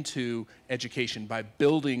resources into education, by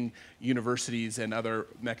building universities and other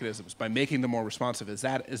mechanisms, by making them more responsive, is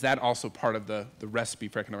that also part of the recipe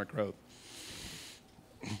for economic growth?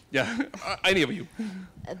 Yeah, any of you.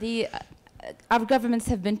 Our governments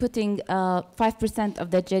have been putting 5%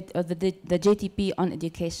 of the GDP on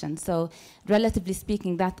education. So, relatively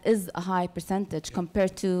speaking, that is a high percentage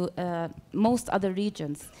compared to most other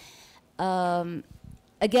regions.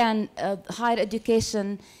 Again, higher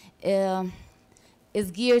education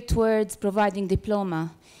is geared towards providing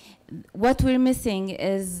diploma. What we're missing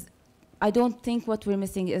is, I don't think what we're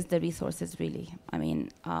missing is the resources, really. I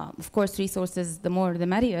mean, of course, resources, the more the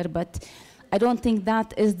merrier, but I don't think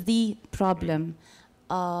that is the problem.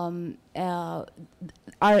 There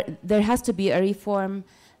has to be a reform.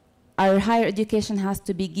 Our higher education has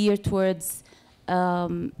to be geared towards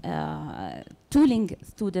tooling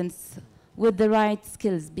students with the right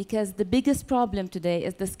skills, because the biggest problem today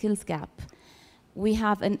is the skills gap. We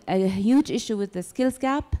have a huge issue with the skills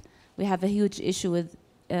gap. We have a huge issue with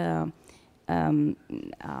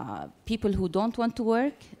people who don't want to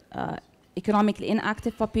work, economically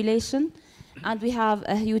inactive population, and we have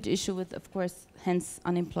a huge issue with, of course, hence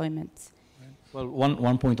unemployment. Well,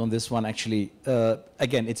 one point on this one, actually,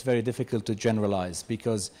 again, it's very difficult to generalize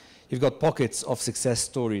because you've got pockets of success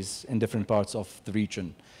stories in different parts of the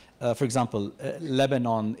region. For example,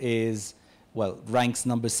 Lebanon is, well, ranks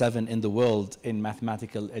number 7 in the world in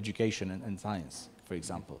mathematical education and science, for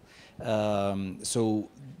example. So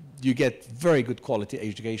you get very good quality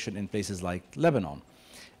education in places like Lebanon.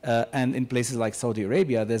 And in places like Saudi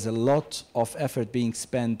Arabia, there's a lot of effort being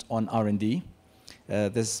spent on R&D.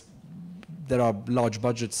 There are large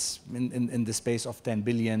budgets in the space of 10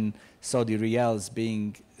 billion Saudi riyals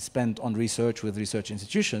being spent on research with research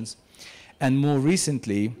institutions. And more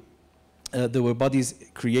recently, there were bodies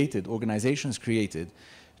created, organizations created,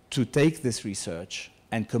 to take this research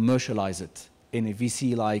and commercialize it in a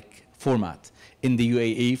VC-like format. In the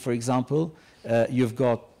UAE, for example, you've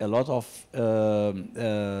got a lot of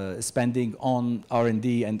spending on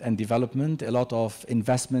R&D and development, a lot of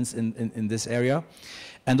investments in this area.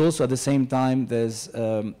 And also at the same time, there's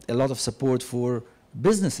a lot of support for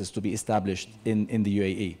businesses to be established in the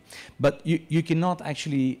UAE. But you cannot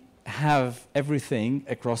actually have everything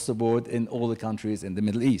across the board in all the countries in the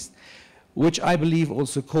Middle East, which I believe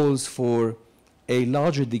also calls for a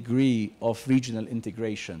larger degree of regional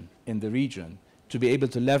integration in the region to be able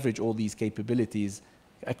to leverage all these capabilities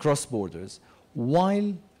across borders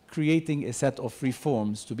while creating a set of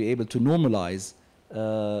reforms to be able to normalize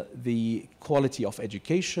the quality of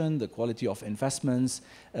education, the quality of investments,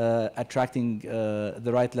 attracting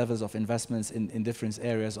the right levels of investments in different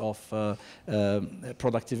areas of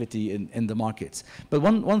productivity in the markets. But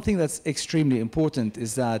one thing that's extremely important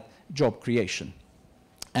is that job creation.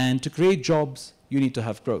 And to create jobs, you need to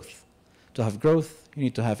have growth. To have growth, you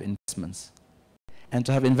need to have investments. And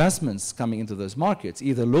to have investments coming into those markets,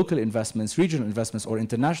 either local investments, regional investments, or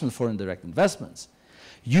international foreign direct investments,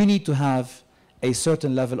 you need to have a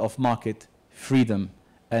certain level of market freedom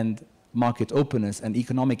and market openness and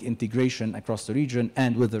economic integration across the region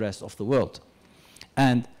and with the rest of the world.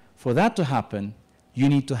 And for that to happen, you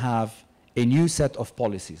need to have a new set of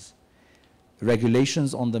policies,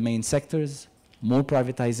 regulations on the main sectors, more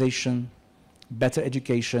privatization, better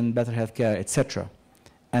education, better healthcare, etc.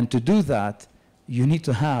 And to do that, you need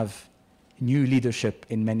to have new leadership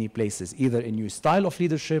in many places, either a new style of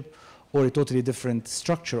leadership or a totally different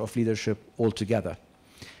structure of leadership altogether.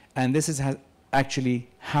 And this is actually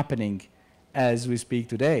happening as we speak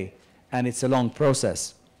today, and it's a long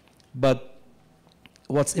process. But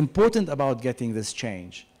what's important about getting this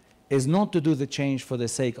change is not to do the change for the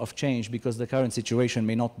sake of change because the current situation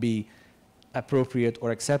may not be appropriate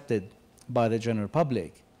or accepted by the general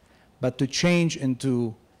public, but to change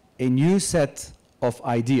into a new set of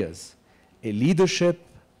ideas, a leadership,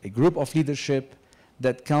 a group of leadership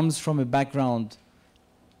that comes from a background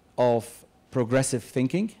of progressive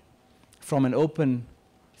thinking, from an open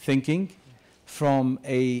thinking, from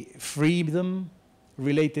a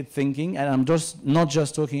freedom-related thinking, and I'm not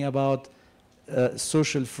just talking about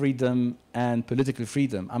social freedom and political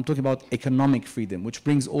freedom. I'm talking about economic freedom, which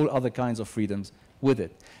brings all other kinds of freedoms with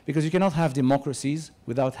it. Because you cannot have democracies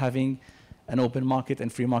without having an open market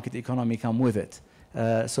and free market economy come with it.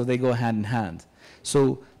 So they go hand in hand.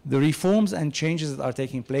 So the reforms and changes that are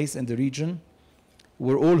taking place in the region,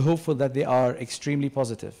 we're all hopeful that they are extremely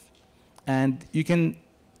positive. And you can,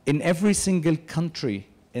 in every single country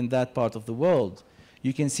in that part of the world,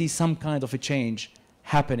 you can see some kind of a change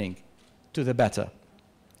happening to the better.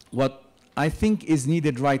 What I think is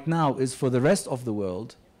needed right now is for the rest of the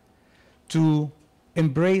world to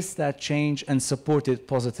embrace that change and support it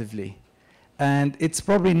positively. And it's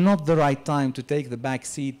probably not the right time to take the back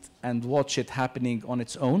seat and watch it happening on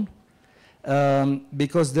its own,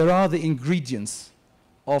 because there are the ingredients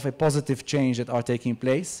of a positive change that are taking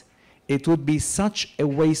place. It would be such a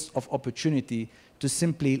waste of opportunity to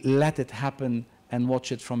simply let it happen and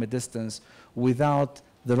watch it from a distance without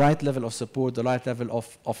the right level of support, the right level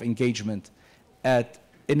of engagement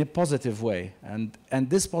in a positive way. And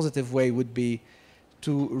this positive way would be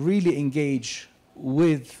to really engage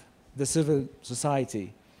with the civil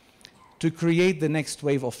society, to create the next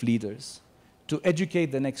wave of leaders, to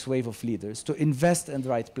educate the next wave of leaders, to invest in the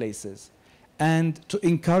right places, and to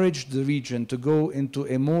encourage the region to go into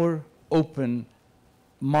a more open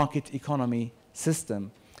market economy system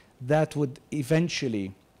that would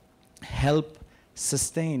eventually help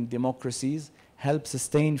sustain democracies, help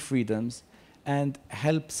sustain freedoms, and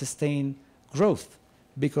help sustain growth.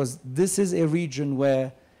 Because this is a region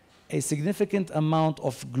where a significant amount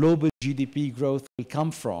of global GDP growth will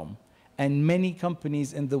come from, and many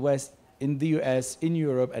companies in the West, in the US, in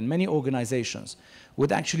Europe, and many organizations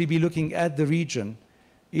would actually be looking at the region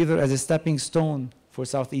either as a stepping stone for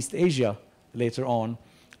Southeast Asia later on,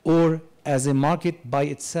 or as a market by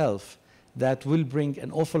itself that will bring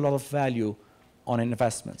an awful lot of value on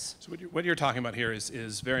investments. So what you're talking about here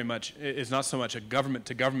is very much, is not so much a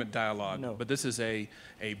government-to-government dialogue, no, but this is a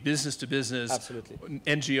business-to-business, absolutely,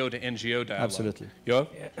 NGO-to-NGO dialogue. Absolutely. Yoav?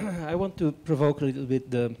 Yeah, I want to provoke a little bit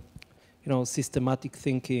the, systematic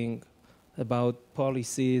thinking about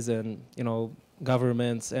policies and,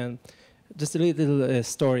 governments, and just a little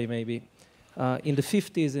story maybe. In the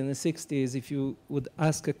 50s and the 60s, if you would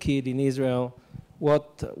ask a kid in Israel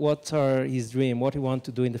what are his dreams, what he wants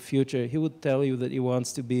to do in the future, he would tell you that he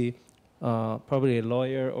wants to be probably a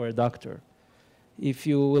lawyer or a doctor. If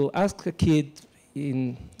you will ask a kid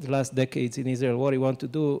in the last decades in Israel what he wants to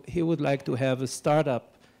do, he would like to have a startup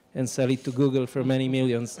and sell it to Google for many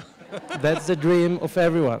millions. That's the dream of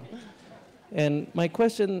everyone. And my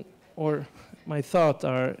question or my thought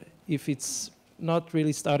are, if it's not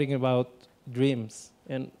really starting about dreams,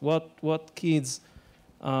 and what kids,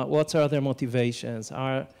 what are their motivations?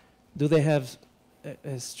 Do they have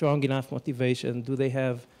a strong enough motivation? Do they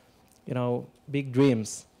have, big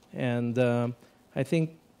dreams? And I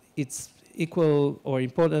think it's equal or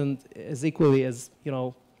important as equally as,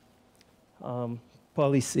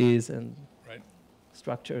 policies and right.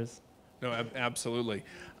 structures. No, absolutely.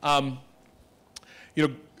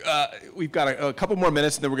 We've got a couple more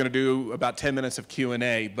minutes, and then we're going to do about 10 minutes of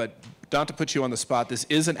Q&A. But not to put you on the spot, this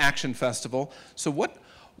is an action festival. So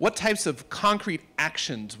what types of concrete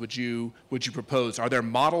actions would you propose? Are there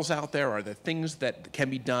models out there? Are there things that can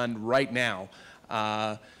be done right now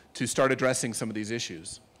to start addressing some of these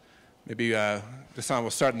issues? Maybe Ghassan will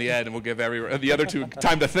start in the end, and we'll give the other two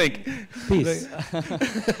time to think. Peace.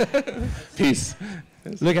 Peace.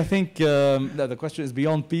 Look, I think the question is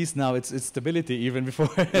beyond peace now. It's stability even before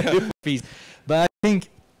peace. But I think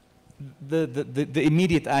the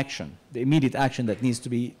immediate action that needs to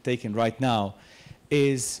be taken right now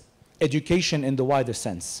is education in the wider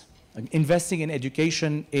sense. Investing in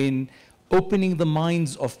education, in opening the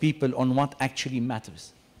minds of people on what actually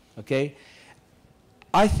matters. Okay?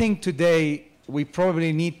 I think today we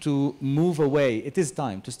probably need to move away. It is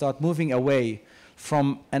time to start moving away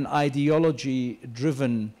from an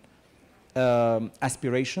ideology-driven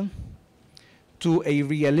aspiration to a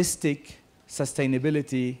realistic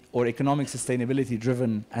sustainability or economic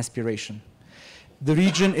sustainability-driven aspiration. The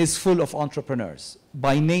region is full of entrepreneurs.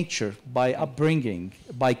 By nature, by upbringing,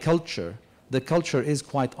 by culture, the culture is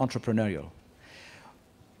quite entrepreneurial.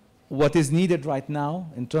 What is needed right now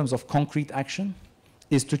in terms of concrete action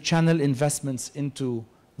is to channel investments into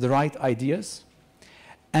the right ideas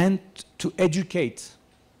and to educate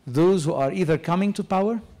those who are either coming to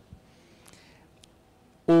power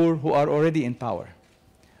or who are already in power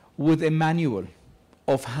with a manual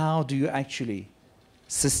of how do you actually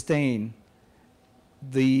sustain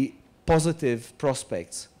the positive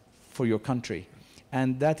prospects for your country.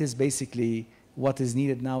 And that is basically what is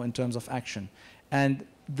needed now in terms of action. And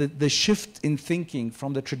the shift in thinking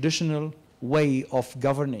from the traditional way of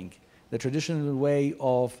governing, the traditional way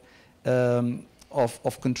of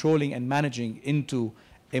controlling and managing into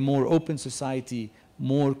a more open society,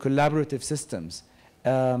 more collaborative systems,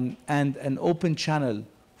 and an open channel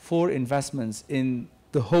for investments in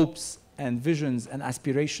the hopes and visions and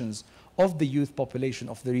aspirations of the youth population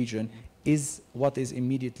of the region is what is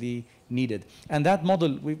immediately needed. And that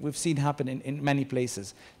model we've seen happen in many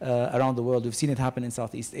places around the world. We've seen it happen in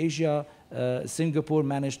Southeast Asia. Singapore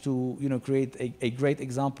managed to create a great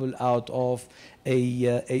example out of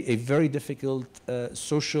a very difficult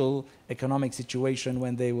social economic situation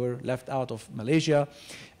when they were left out of Malaysia.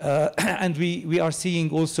 And we are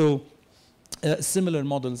seeing also similar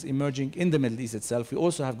models emerging in the Middle East itself. We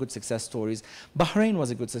also have good success stories. Bahrain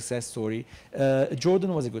was a good success story.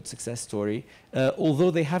 Jordan was a good success story,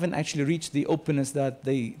 although they haven't actually reached the openness that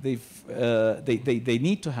they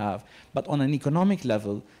need to have. But on an economic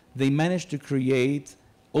level, they managed to create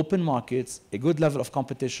open markets, a good level of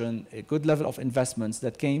competition, a good level of investments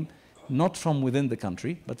that came not from within the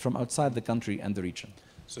country, but from outside the country and the region.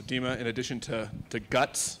 So Deema, in addition to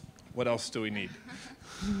guts, what else do we need?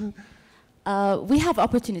 We have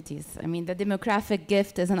opportunities. I mean, the demographic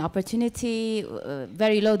gift is an opportunity,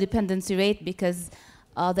 very low dependency rate because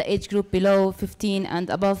The age group below 15 and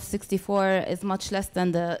above 64 is much less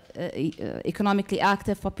than the economically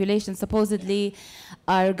active population, supposedly.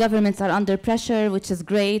 Our governments are under pressure, which is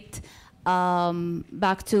great.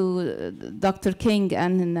 Back to Dr. King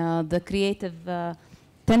and the creative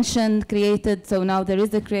tension created. So now there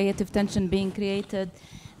is a creative tension being created.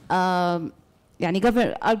 Our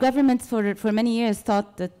governments for many years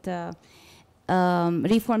thought that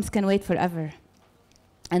reforms can wait forever,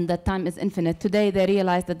 and that time is infinite. Today they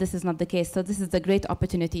realize that this is not the case. So this is a great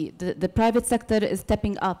opportunity. The private sector is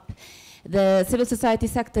stepping up. The civil society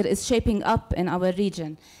sector is shaping up in our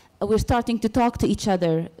region. We're starting to talk to each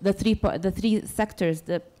other, the three sectors,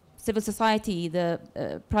 the civil society, the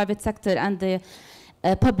private sector, and the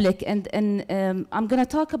public. And I'm going to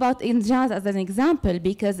talk about INJAZ as an example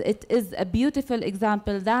because it is a beautiful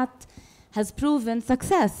example that has proven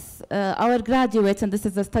success. Our graduates, and this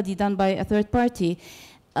is a study done by a third party,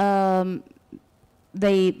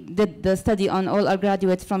 they did the study on all our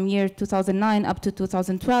graduates from year 2009 up to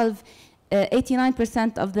 2012.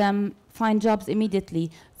 89% of them find jobs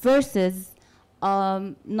immediately versus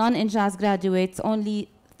non-INJAZ graduates, only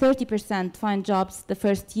 30% find jobs the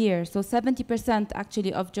first year. So 70%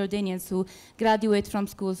 actually of Jordanians who graduate from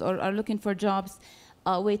schools or are looking for jobs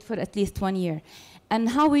wait for at least 1 year. And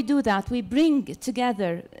how we do that, we bring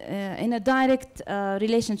together in a direct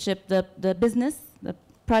relationship the business, the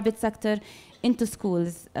private sector into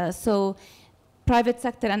schools. So private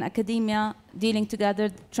sector and academia dealing together,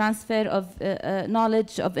 transfer of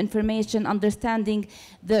knowledge, of information, understanding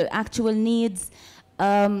the actual needs.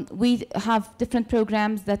 We have different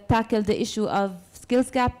programs that tackle the issue of skills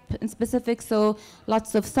gap in specific, so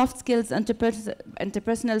lots of soft skills,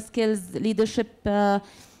 interpersonal skills, leadership,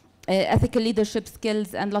 ethical leadership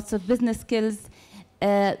skills, and lots of business skills.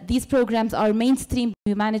 These programs are mainstream.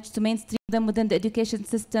 We managed to mainstream them within the education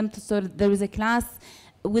system, so there is a class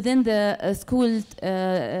within the school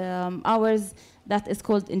hours that is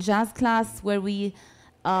called INJAZ class, where we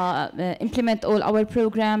implement all our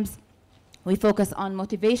programs. We focus on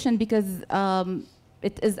motivation because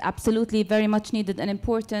it is absolutely very much needed and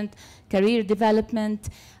important. Career development,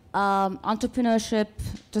 entrepreneurship.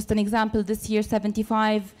 Just an example, this year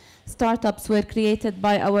 75 startups were created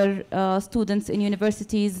by our students in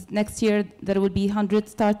universities. Next year there will be 100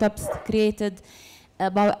 startups created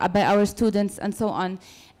by our students, and so on.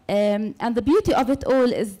 And the beauty of it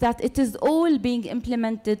all is that it is all being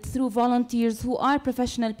implemented through volunteers who are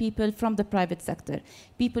professional people from the private sector.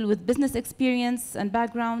 People with business experience and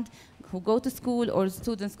background who go to school, or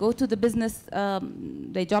students go to the business,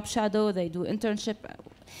 they job shadow, they do internship.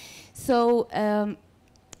 So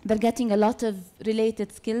they're getting a lot of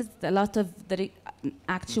related skills, a lot of the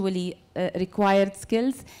actually required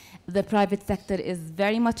skills. The private sector is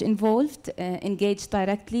very much involved, engaged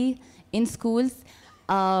directly in schools.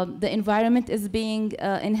 The environment is being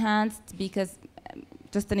enhanced because,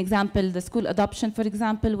 just an example, the school adoption, for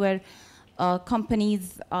example, where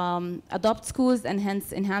companies adopt schools and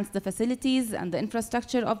hence enhance the facilities and the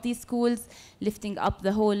infrastructure of these schools, lifting up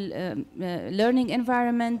the whole learning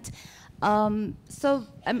environment. So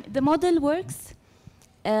the model works.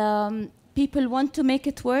 People want to make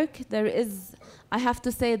it work. There is, I have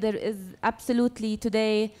to say, there is absolutely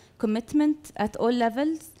today commitment at all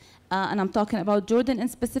levels. And I'm talking about Jordan in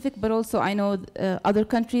specific, but also I know other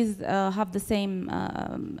countries have the same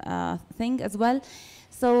thing as well.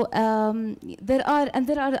 So there are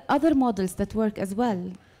other models that work as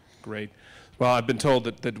well. Great. Well, I've been told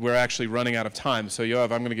that we're actually running out of time. So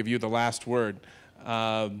Yoav, I'm going to give you the last word.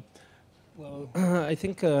 Well, I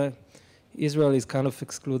think Israel is kind of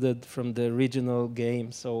excluded from the regional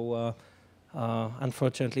game. So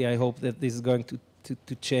unfortunately, I hope that this is going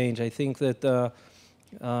to change. I think that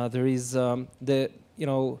there is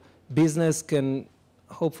business can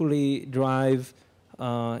hopefully drive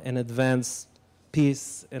and advance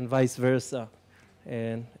peace and vice versa.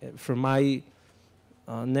 And from my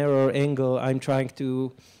narrower angle, I'm trying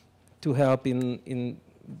to help in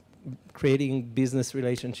creating business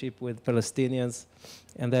relationship with Palestinians,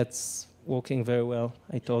 and that's working very well.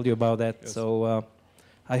 I told you about that. Yes. So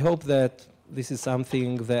I hope that this is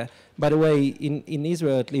something that, by the way, in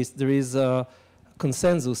Israel at least, there is a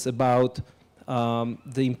consensus about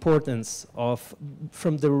the importance of,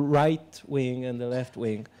 from the right wing and the left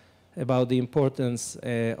wing, about the importance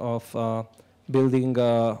of building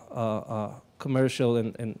a commercial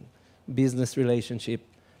and business relationship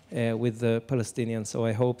with the Palestinians. So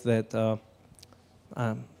I hope that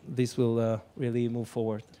this will really move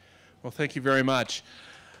forward. Well, thank you very much.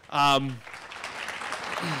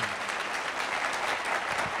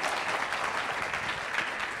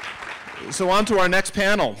 So on to our next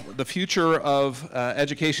panel, the future of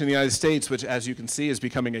education in the United States, which, as you can see, is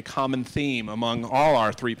becoming a common theme among all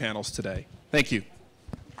our three panels today. Thank you.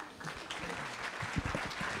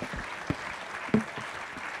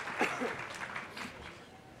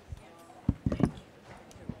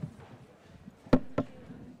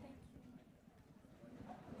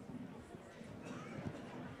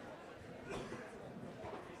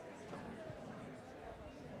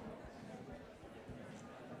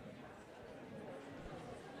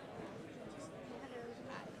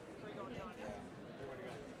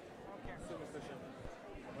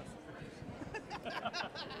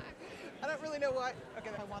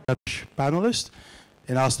 Panelists,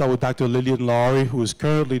 and I'll start with Dr. Lillian Lowry, who is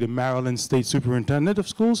currently the Maryland State Superintendent of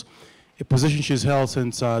Schools, a position she's held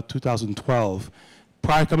since 2012.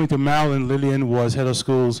 Prior to coming to Maryland, Lillian was head of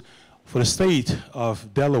schools for the state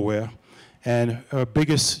of Delaware, and her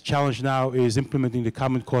biggest challenge now is implementing the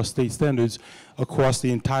Common Core state standards across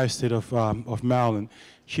the entire state of Maryland.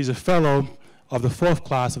 She's a fellow of the 4th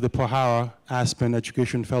class of the Pohara Aspen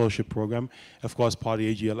Education Fellowship Program, of course, part of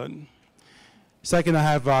the AGLN. Second, I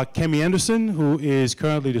have Cami Henderson, who is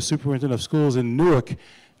currently the Superintendent of Schools in Newark,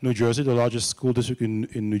 New Jersey, the largest school district in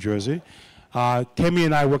New Jersey. Cami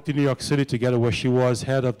and I worked in New York City together, where she was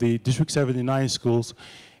head of the District 79 schools,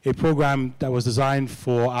 a program that was designed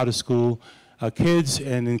for out-of-school kids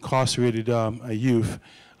and incarcerated youth.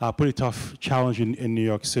 Pretty tough challenge in New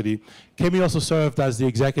York City. Cami also served as the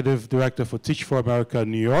executive director for Teach for America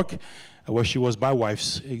New York, where she was my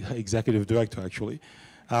wife's executive director, actually.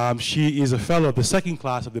 She is a fellow of the 2nd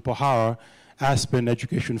class of the Pohara Aspen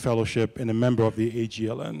Education Fellowship and a member of the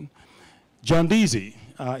AGLN. John Deasy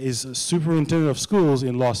is Superintendent of Schools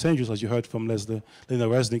in Los Angeles, as you heard from Lynda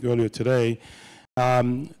Resnick earlier today,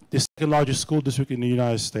 the 2nd largest school district in the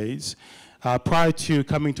United States. Prior to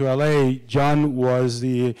coming to LA, John was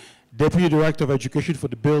the Deputy Director of Education for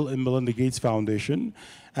the Bill and Melinda Gates Foundation,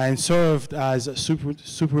 and served as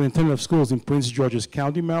Superintendent of Schools in Prince George's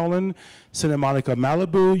County, Maryland, Santa Monica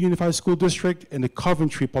Malibu Unified School District, and the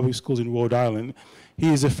Coventry Public Schools in Rhode Island. He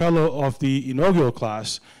is a fellow of the inaugural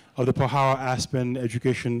class of the Pohara Aspen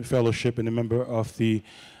Education Fellowship and a member of the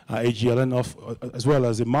AGLN, as well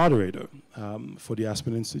as a moderator for the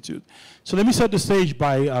Aspen Institute. So let me set the stage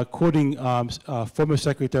by quoting former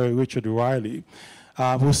Secretary Richard Riley,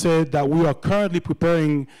 who said that we are currently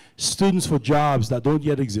preparing students for jobs that don't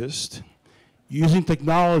yet exist, using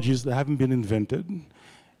technologies that haven't been invented,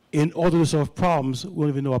 in order to solve problems we don't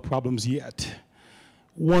even know our problems yet.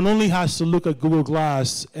 One only has to look at Google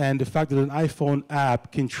Glass and the fact that an iPhone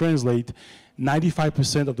app can translate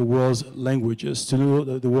 95% of the world's languages to know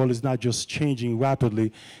that the world is not just changing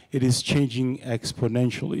rapidly, it is changing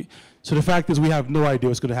exponentially. So the fact is we have no idea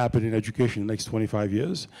what's going to happen in education in the next 25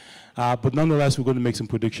 years. But nonetheless, we're going to make some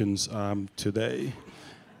predictions today.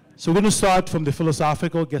 So we're going to start from the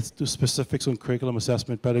philosophical, get to specifics on curriculum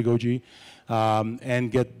assessment, pedagogy,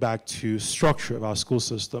 and get back to structure of our school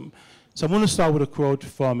system. So I'm going to start with a quote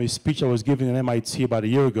from a speech I was giving at MIT about a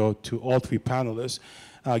year ago to all three panelists,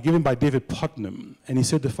 given by David Putnam. And he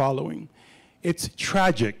said the following: "It's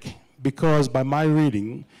tragic because by my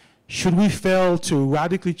reading, should we fail to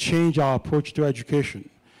radically change our approach to education,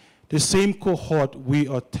 the same cohort we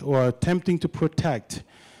are attempting to protect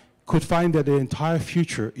could find that their entire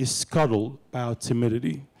future is scuttled by our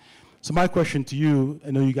timidity." So my question to you,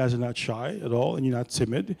 I know you guys are not shy at all and you're not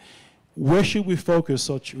timid, where should we focus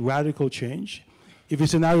such radical change? If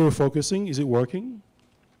it's an area we're focusing, is it working?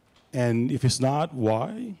 And if it's not,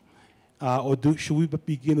 why? Should we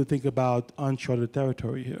begin to think about uncharted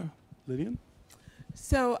territory here? Lillian?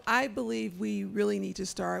 So I believe we really need to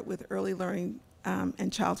start with early learning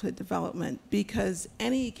and childhood development, because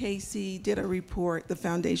NEKC did a report, the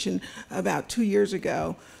foundation, about 2 years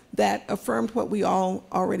ago that affirmed what we all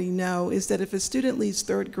already know, is that if a student leaves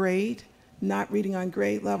 3rd grade, not reading on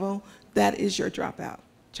grade level, that is your dropout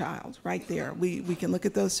child right there. We can look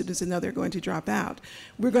at those students and know they're going to drop out.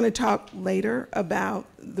 We're going to talk later about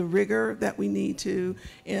the rigor that we need to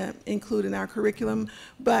include in our curriculum,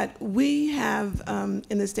 but we have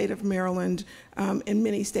in the state of Maryland, and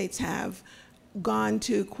many states have, gone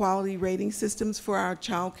to quality rating systems for our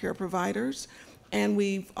child care providers, and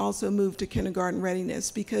we've also moved to kindergarten readiness,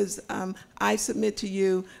 because I submit to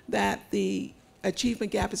you that the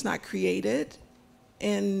achievement gap is not created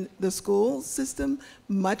in the school system.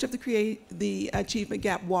 Much of the achievement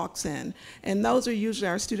gap walks in, and those are usually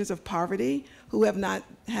our students of poverty who have not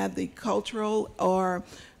had the cultural or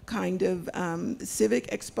kind of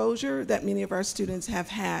civic exposure that many of our students have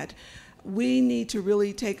had. we need to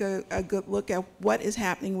really take a good look at what is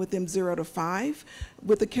happening with them 0 to 5.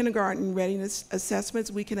 With the kindergarten readiness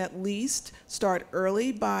assessments, we can at least start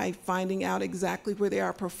early by finding out exactly where they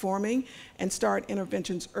are performing and start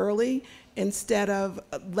interventions early instead of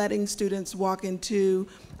letting students walk into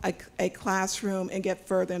a classroom and get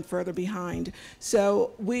further and further behind.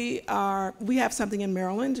 So we have something in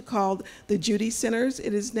Maryland called the Judy Centers.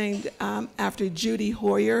 It is named after Judy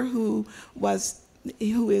Hoyer, who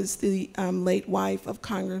is the late wife of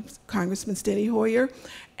Congressman Steny Hoyer.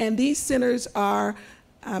 And these centers are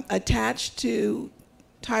attached to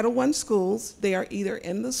Title I schools. They are either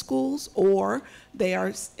in the schools or they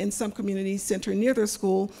are in some community center near their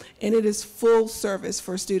school, and it is full service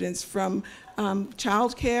for students from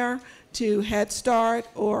child care to Head Start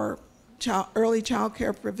or early child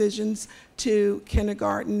care provisions to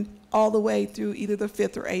kindergarten, all the way through either the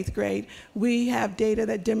 5th or 8th grade. We have data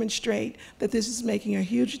that demonstrate that this is making a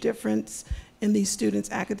huge difference in these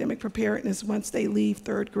students' academic preparedness once they leave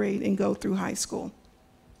 3rd grade and go through high school.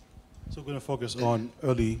 So we're going to focus on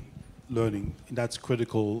early learning, and that's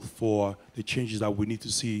critical for the changes that we need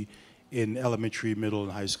to see in elementary, middle,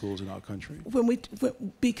 and high schools in our country.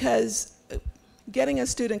 Because getting a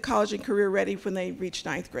student college and career ready when they reach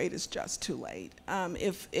 9th grade is just too late.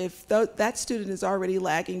 If that student is already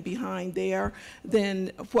lagging behind there,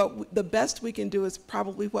 then the best we can do is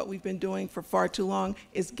probably what we've been doing for far too long,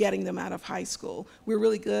 is getting them out of high school. We're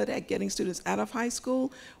really good at getting students out of high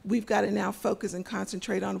school. We've got to now focus and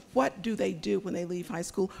concentrate on what do they do when they leave high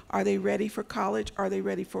school. Are they ready for college? Are they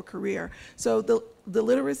ready for career? So the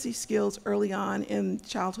literacy skills early on in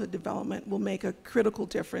childhood development will make a critical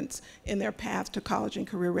difference in their path to college and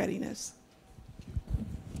career readiness.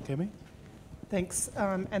 Cami? Thanks,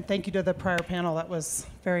 and thank you to the prior panel. That was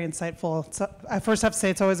very insightful. So I first have to say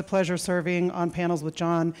it's always a pleasure serving on panels with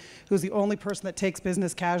John, who's the only person that takes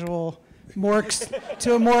business casual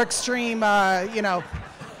to a more extreme,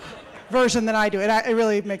 version than I do. It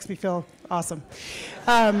really makes me feel awesome.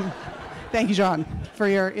 Thank you, John, for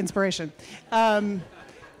your inspiration.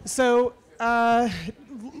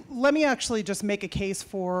 Let me actually just make a case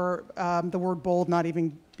for the word bold not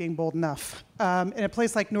even being bold enough. In a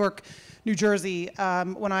place like Newark, New Jersey,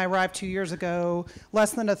 when I arrived 2 years ago,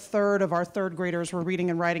 less than a third of our 3rd graders were reading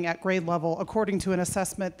and writing at grade level, according to an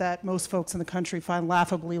assessment that most folks in the country find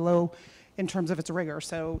laughably low in terms of its rigor.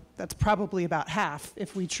 So that's probably about half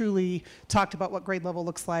if we truly talked about what grade level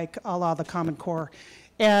looks like, a la the Common Core.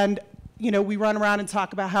 And we run around and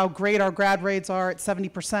talk about how great our grad rates are at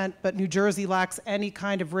 70%, but New Jersey lacks any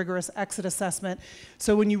kind of rigorous exit assessment.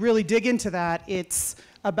 So when you really dig into that, it's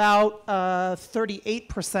about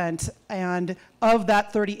 38%, and of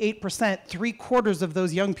that 38%, 3/4 of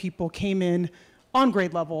those young people came in on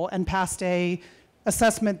grade level and passed a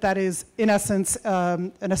assessment that is, in essence,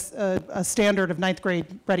 a standard of 9th grade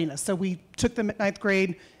readiness. So we took them at 9th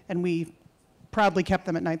grade, and we proudly kept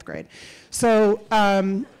them at 9th grade. So,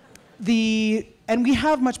 and we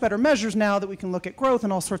have much better measures now that we can look at growth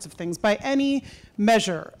and all sorts of things. By any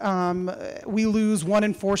measure, we lose 1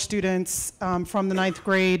 in 4 students from the 9th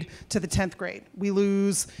grade to the 10th grade. We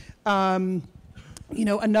lose,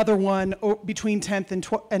 another one between 10th and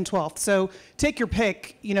 12th. So take your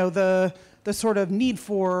pick, the sort of need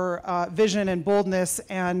for vision and boldness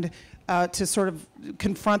and to sort of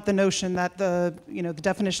confront the notion that the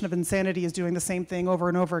definition of insanity is doing the same thing over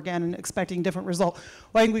and over again and expecting different result.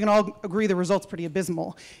 Well, I think we can all agree the result's pretty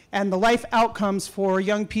abysmal. And the life outcomes for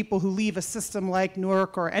young people who leave a system like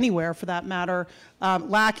Newark or anywhere for that matter,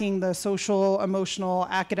 lacking the social, emotional,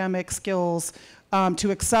 academic skills to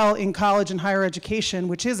excel in college and higher education,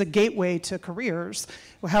 which is a gateway to careers,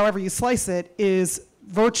 however you slice it, is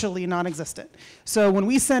virtually non-existent. So when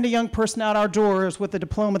we send a young person out our doors with a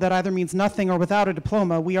diploma that either means nothing or without a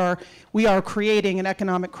diploma, we are creating an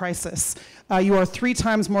economic crisis. You are 3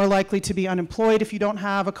 times more likely to be unemployed if you don't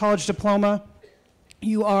have a college diploma.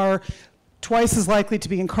 You are twice as likely to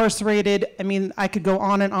be incarcerated. I mean, I could go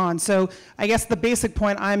on and on. So I guess the basic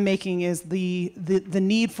point I'm making is the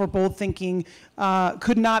need for bold thinking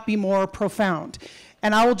could not be more profound.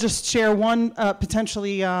 And I will just share one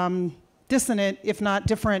potentially dissonant, if not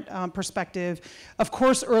different, perspective. Of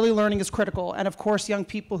course, early learning is critical, and of course, young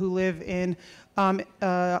people who live in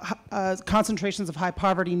concentrations of high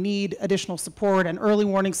poverty need additional support and early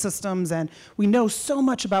warning systems, and we know so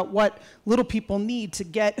much about what little people need to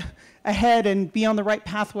get ahead and be on the right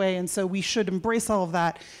pathway, and so we should embrace all of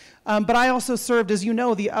that. But I also served, as you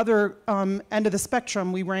know, the other end of the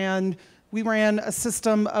spectrum. We ran We ran a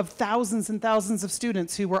system of thousands and thousands of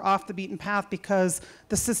students who were off the beaten path because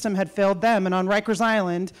the system had failed them. And on Rikers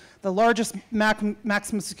Island, the largest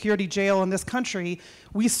maximum security jail in this country,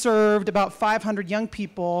 we served about 500 young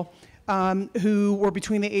people who were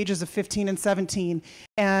between the ages of 15 and 17.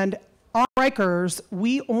 And on Rikers,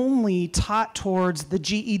 we only taught towards the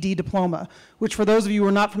GED diploma, which for those of you who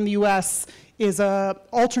are not from the US, is an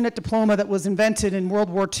alternate diploma that was invented in World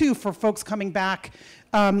War II for folks coming back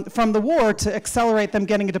from the war to accelerate them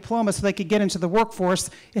getting a diploma so they could get into the workforce.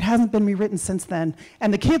 It hasn't been rewritten since then.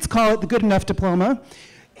 And the kids call it the good enough diploma.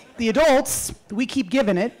 The adults, we keep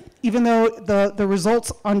giving it, even though the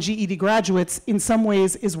results on GED graduates in some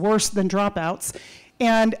ways is worse than dropouts.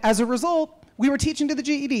 And as a result, we were teaching to the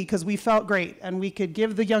GED because we felt great and we could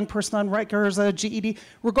give the young person on Rikers a GED,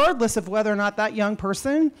 regardless of whether or not that young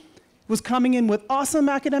person was coming in with awesome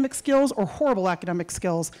academic skills or horrible academic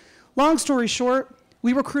skills. Long story short,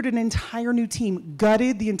 we recruited an entire new team,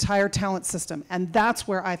 gutted the entire talent system, and that's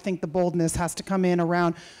where I think the boldness has to come in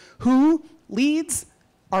around who leads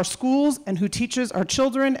our schools and who teaches our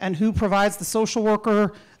children and who provides the social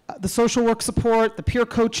worker, the social work support, the peer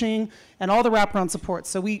coaching, and all the wraparound support.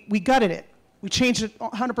 So we gutted it. We changed it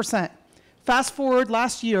 100%. Fast forward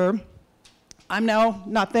last year, I'm now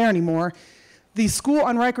not there anymore. The school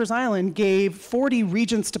on Rikers Island gave 40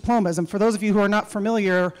 Regents diplomas, and for those of you who are not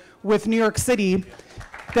familiar with New York City,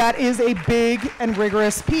 that is a big and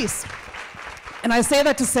rigorous piece. And I say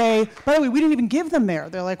that to say, by the way, we didn't even give them there.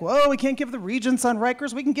 They're like, whoa, we can't give the Regents on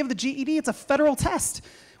Rikers. We can give the GED. It's a federal test.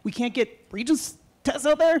 We can't get Regents tests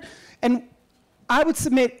out there. And I would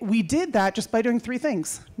submit we did that just by doing three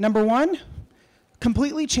things. Number one,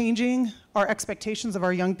 completely changing our expectations of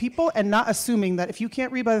our young people and not assuming that if you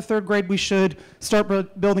can't read by the third grade, we should start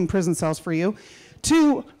building prison cells for you.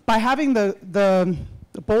 Two, by having the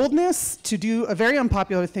boldness to do a very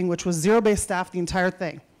unpopular thing, which was zero-based staff the entire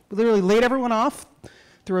thing. We literally laid everyone off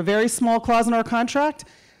through a very small clause in our contract.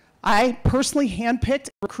 I personally handpicked,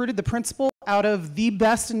 recruited the principal out of the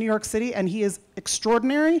best in New York City, and he is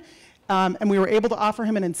extraordinary. And we were able to offer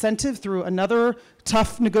him an incentive through another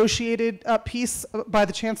tough negotiated piece by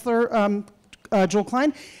the Chancellor, Joel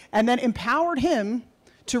Klein, and then empowered him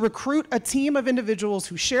to recruit a team of individuals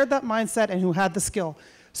who shared that mindset and who had the skill.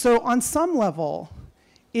 So on some level,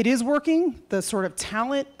 it is working, the sort of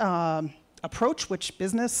talent approach, which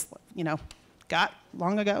business, got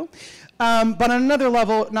long ago. But on another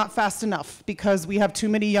level, not fast enough, because we have too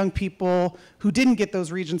many young people who didn't get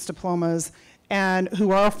those Regents diplomas and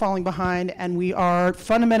who are falling behind, and we are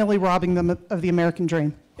fundamentally robbing them of the American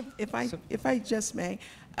dream. If I just may,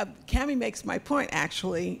 Cami makes my point,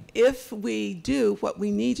 actually. If we do what we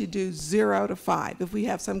need to do 0 to 5, if we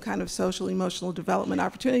have some kind of social emotional development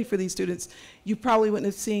opportunity for these students, you probably wouldn't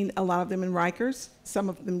have seen a lot of them in Rikers. Some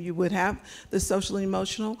of them you would have, the social and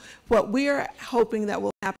emotional. What we're hoping that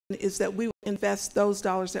will happen is that we will invest those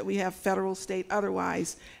dollars that we have, federal, state,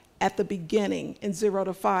 otherwise, at the beginning in 0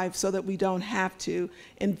 to 5, so that we don't have to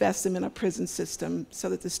invest them in a prison system, so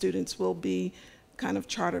that the students will be kind of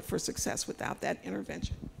chartered for success without that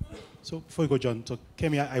intervention. So before you go, John, so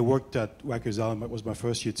Cami, I worked at Rikers Island. It was my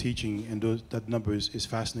first year teaching, and that number is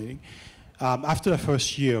fascinating. After the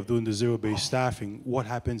first year of doing the zero-based staffing, what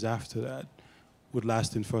happens after that would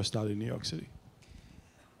last in first out in New York City?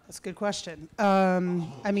 That's a good question.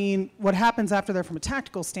 I mean, what happens after there from a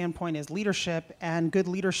tactical standpoint is leadership, and good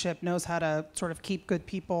leadership knows how to sort of keep good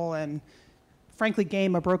people and, frankly,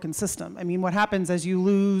 game a broken system. I mean, what happens as you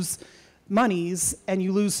lose monies and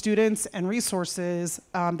you lose students and resources,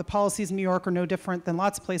 the policies in New York are no different than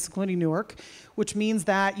lots of places, including Newark, which means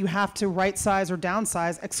that you have to right size or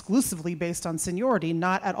downsize exclusively based on seniority,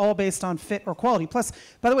 not at all based on fit or quality. Plus,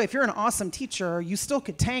 by the way, if you're an awesome teacher, you still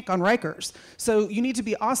could tank on Rikers. So you need to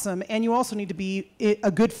be awesome, and you also need to be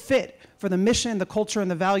a good fit for the mission, the culture, and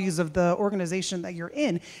the values of the organization that you're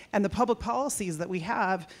in. And the public policies that we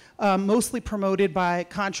have, mostly promoted by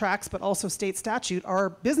contracts but also state statute,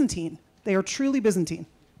 are Byzantine. They are truly Byzantine.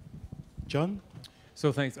 John?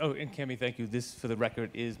 So thanks. Oh, and Cami, thank you. This, for the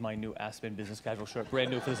record, is my new Aspen business casual shirt.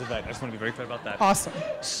 Brand new for this event. I just want to be very clear about that. Awesome.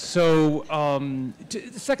 So,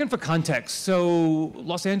 second for context. So,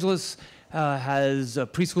 Los Angeles has a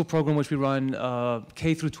preschool program which we run,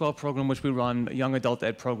 K through 12 program which we run, a young adult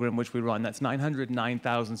ed program which we run. That's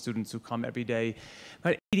 909,000 students who come every day.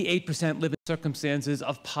 About 88% live in circumstances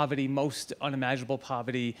of poverty, most unimaginable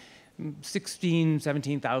poverty. 16,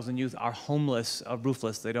 17,000 youth are homeless,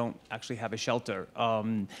 roofless. They don't actually have a shelter.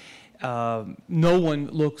 No one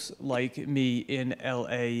looks like me in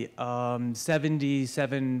LA.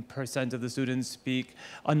 77% of the students speak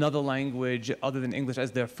another language other than English as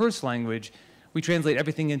their first language. We translate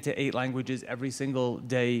everything into 8 languages every single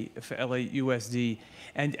day for LAUSD,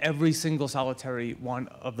 and every single solitary one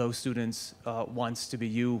of those students wants to be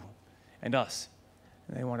you and us.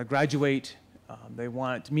 They want to graduate, they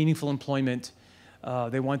want meaningful employment,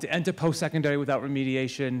 they want to enter post-secondary without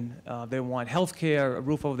remediation, they want health care, a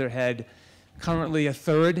roof over their head. Currently,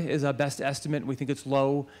 1/3 is our best estimate. We think it's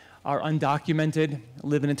low. Are undocumented,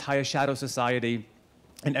 live in entire shadow society,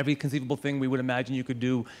 and every conceivable thing we would imagine you could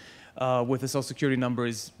do with a Social Security number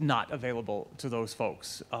is not available to those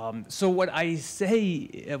folks. So what I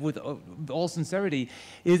say with all sincerity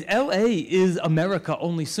is LA is America,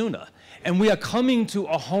 only sooner. And we are coming to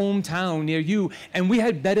a hometown near you, and we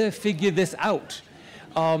had better figure this out.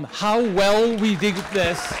 How well we did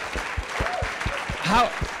this,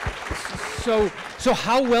 so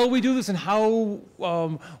how well we do this and how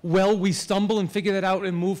well we stumble and figure that out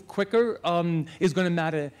and move quicker is going to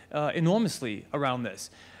matter enormously around this.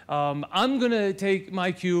 I'm going to take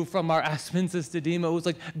my cue from our Aspen sister Deema, who's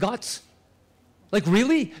like, guts. Like,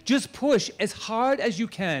 really? Just push as hard as you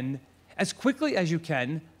can, as quickly as you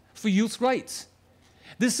can, for youth rights.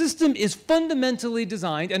 This system is fundamentally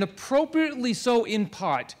designed, and appropriately so in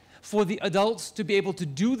part, for the adults to be able to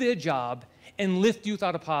do their job and lift youth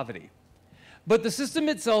out of poverty. But the system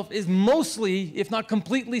itself is mostly, if not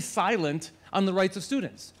completely, silent on the rights of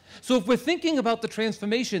students. So if we're thinking about the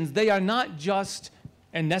transformations, they are not just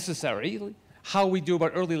and necessary, how we do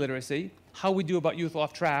about early literacy, how we do about youth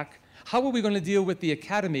off track, how are we going to deal with the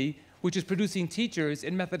academy, which is producing teachers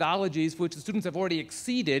and methodologies for which the students have already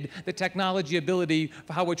exceeded the technology ability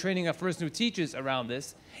for how we're training our first new teachers around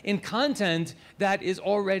this, in content that is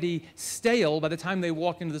already stale by the time they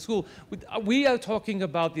walk into the school. We are talking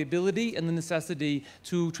about the ability and the necessity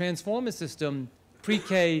to transform a system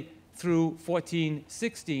pre-K through 14,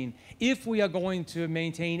 16, if we are going to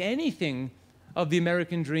maintain anything of the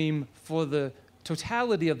American dream for the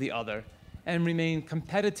totality of the other and remain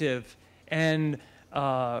competitive and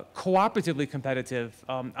cooperatively competitive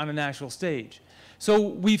on a national stage. So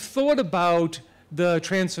we've thought about the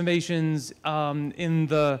transformations in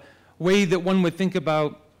the way that one would think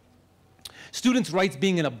about students' rights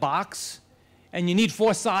being in a box, and you need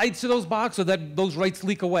 4 sides to those boxes so that those rights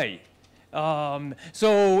leak away.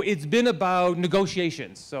 So it's been about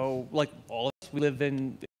negotiations. So like all of us, we live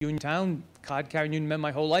in Uniontown, card-carrying union member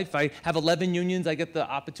my whole life. I have 11 unions I get the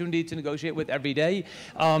opportunity to negotiate with every day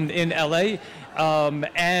in LA.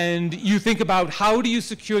 And you think about how do you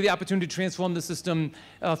secure the opportunity to transform the system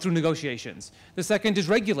through negotiations. The second is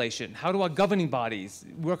regulation. How do our governing bodies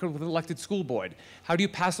work with an elected school board? How do you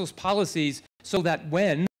pass those policies so that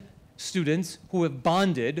when students who have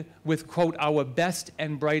bonded with, quote, our best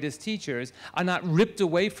and brightest teachers are not ripped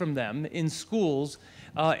away from them in schools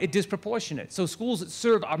disproportionate. So schools that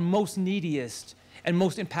serve our most neediest and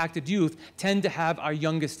most impacted youth tend to have our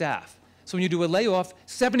youngest staff. So when you do a layoff,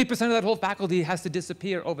 70% of that whole faculty has to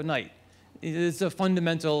disappear overnight. It is a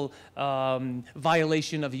fundamental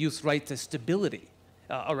violation of youth's right to stability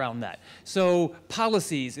around that. So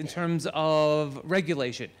policies in terms of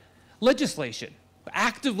regulation, legislation,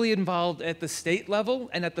 actively involved at the state level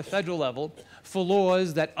and at the federal level for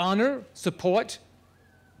laws that honor, support,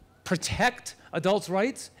 protect adults'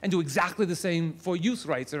 rights, and do exactly the same for youth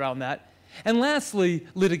rights around that. And lastly,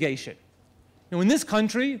 litigation. Now, in this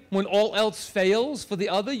country, when all else fails for the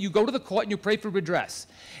other, you go to the court and you pray for redress.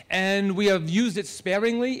 And we have used it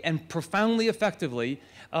sparingly and profoundly effectively.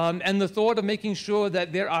 And the thought of making sure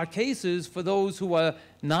that there are cases for those who are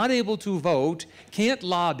not able to vote, can't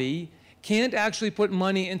lobby, can't actually put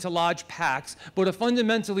money into large PACs, but are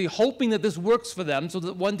fundamentally hoping that this works for them so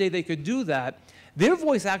that one day they could do that, their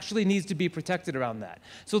voice actually needs to be protected around that.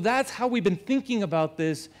 So that's how we've been thinking about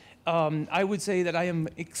this. I would say that I am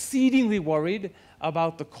exceedingly worried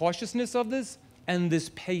about the cautiousness of this and this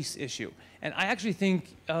pace issue. And I actually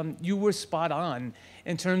think you were spot on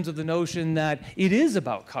in terms of the notion that it is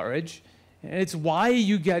about courage. And it's why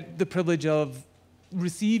you get the privilege of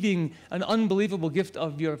receiving an unbelievable gift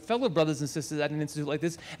of your fellow brothers and sisters at an institute like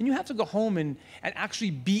this. And you have to go home and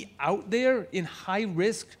actually be out there in high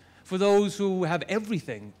risk for those who have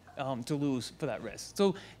everything to lose for that risk.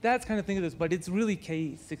 So that's kind of thing of this, but it's really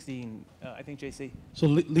K-16, I think, JC. So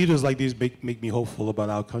leaders like these make me hopeful about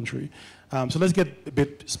our country. So let's get a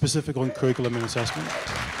bit specific on curriculum and assessment.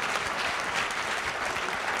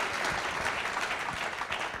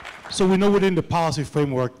 So we know within the policy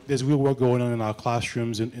framework, there's real work going on in our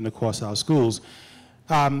classrooms and across our schools.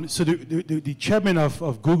 So the chairman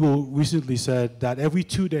of Google recently said that every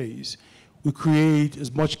 2 days, we create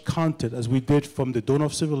as much content as we did from the dawn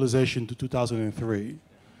of civilization to 2003.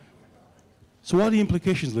 So what are the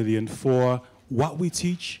implications, Lillian, for what we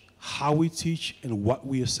teach, how we teach and what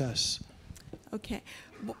we assess. Okay.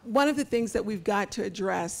 One of the things that we've got to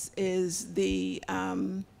address is the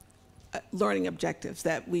learning objectives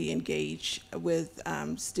that we engage with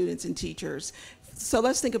students and teachers. So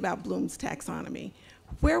let's think about Bloom's taxonomy.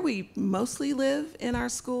 Where we mostly live in our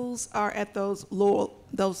schools are at those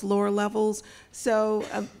lower levels. So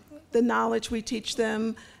the knowledge we teach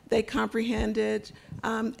them, they comprehend it,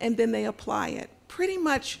 and then they apply it. Pretty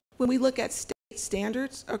much when we look at state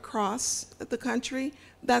standards across the country,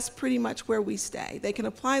 that's pretty much where we stay. They can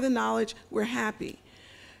apply the knowledge, we're happy.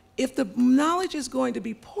 If the knowledge is going to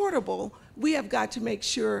be portable, we have got to make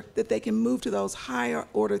sure that they can move to those higher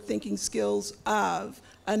order thinking skills of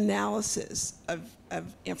analysis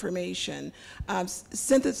of information,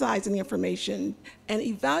 synthesizing information, and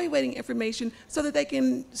evaluating information so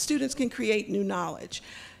that students can create new knowledge.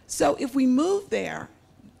 So if we move there,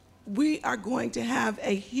 we are going to have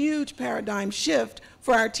a huge paradigm shift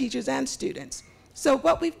for our teachers and students. So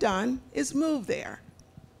what we've done is move there,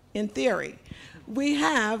 in theory. We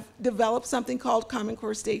have developed something called Common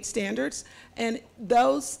Core State Standards, and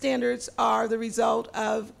those standards are the result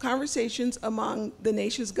of conversations among the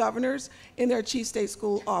nation's governors and their chief state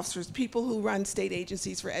school officers, people who run state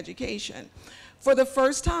agencies for education. For the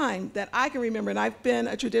first time that I can remember, and I've been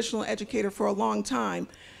a traditional educator for a long time,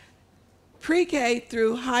 pre-K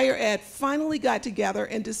through higher ed finally got together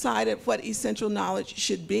and decided what essential knowledge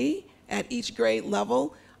should be at each grade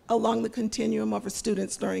level along the continuum of a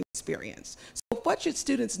student's learning experience. So what should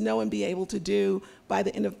students know and be able to do by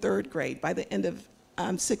the end of 3rd grade, by the end of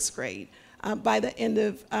 6th grade, by the end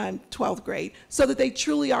of 12th grade, so that they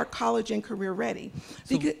truly are college and career ready?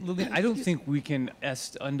 So, Lillian, I don't think we can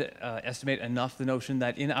estimate enough the notion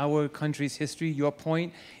that in our country's history, your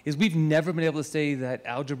point is we've never been able to say that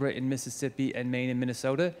algebra in Mississippi and Maine and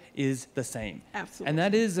Minnesota is the same. Absolutely. And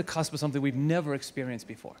that is a cusp of something we've never experienced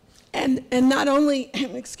before. And not only,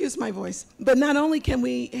 excuse my voice, but not only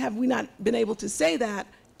have we not been able to say that,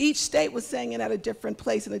 each state was saying it at a different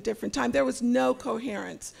place and a different time. There was no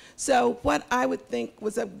coherence. So what I would think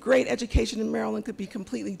was a great education in Maryland could be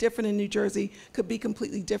completely different in New Jersey, could be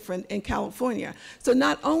completely different in California. So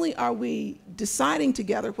not only are we deciding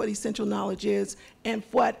together what essential knowledge is and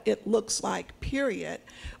what it looks like, period,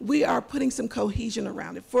 we are putting some cohesion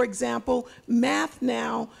around it. For example, math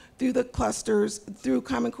now, through the clusters, through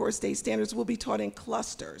Common Core State Standards, will be taught in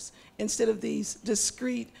clusters instead of these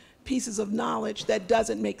discrete pieces of knowledge that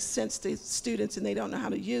doesn't make sense to students and they don't know how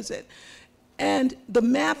to use it. And the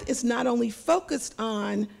math is not only focused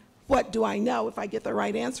on what do I know, if I get the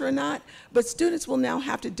right answer or not, but students will now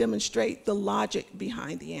have to demonstrate the logic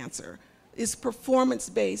behind the answer. It's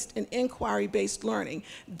performance-based and inquiry-based learning.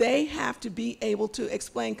 They have to be able to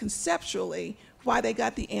explain conceptually why they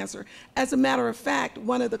got the answer. As a matter of fact,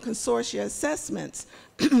 one of the consortia assessments,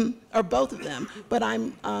 or both of them, but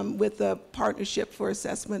I'm with the Partnership for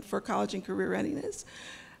Assessment for College and Career Readiness,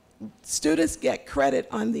 students get credit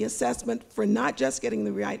on the assessment for not just getting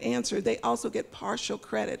the right answer, they also get partial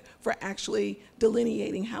credit for actually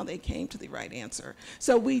delineating how they came to the right answer.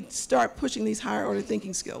 So we start pushing these higher order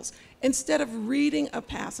thinking skills. Instead of reading a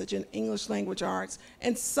passage in English language arts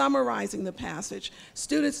and summarizing the passage,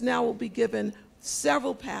 students now will be given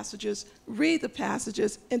several passages, read the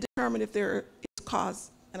passages, and determine if there is cause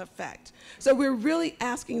and effect. So we're really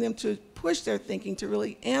asking them to push their thinking, to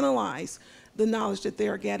really analyze the knowledge that they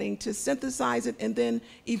are getting, to synthesize it, and then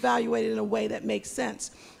evaluate it in a way that makes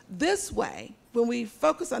sense. This way, when we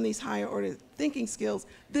focus on these higher order thinking skills,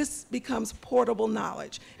 this becomes portable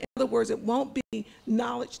knowledge. In other words, it won't be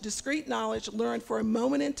knowledge, discrete knowledge learned for a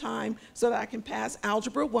moment in time so that I can pass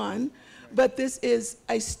Algebra 1, but this is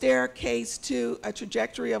a staircase to a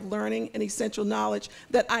trajectory of learning and essential knowledge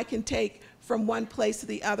that I can take from one place to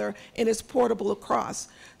the other, and is portable across.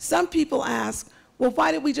 Some people ask, well,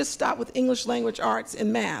 why did we just stop with English language arts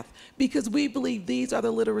and math? Because we believe these are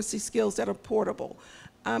the literacy skills that are portable.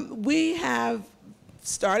 We have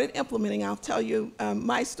started implementing, I'll tell you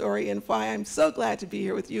my story and why I'm so glad to be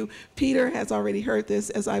here with you. Peter has already heard this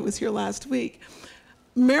as I was here last week.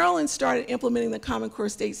 Maryland started implementing the Common Core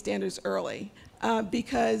State Standards early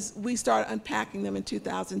because we started unpacking them in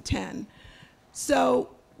 2010. So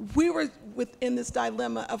we were within this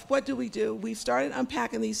dilemma of what do? We started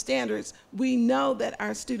unpacking these standards. We know that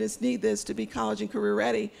our students need this to be college and career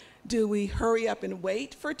ready. Do we hurry up and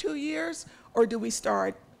wait for 2 years, or do we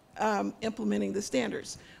start implementing the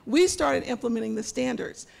standards? We started implementing the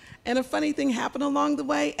standards. And a funny thing happened along the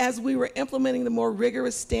way. As we were implementing the more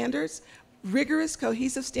rigorous standards, rigorous,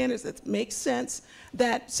 cohesive standards that make sense,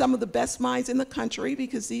 that some of the best minds in the country,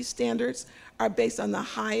 because these standards are based on the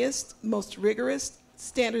highest, most rigorous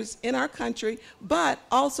standards in our country, but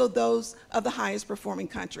also those of the highest performing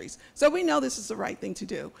countries. So we know this is the right thing to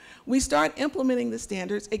do. We start implementing the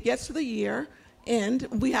standards. It gets to the year, and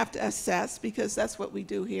we have to assess, because that's what we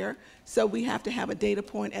do here. So we have to have a data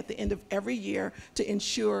point at the end of every year to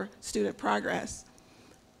ensure student progress.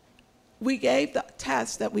 We gave the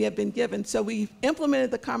tests that we have been given. So we implemented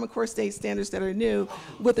the Common Core state standards that are new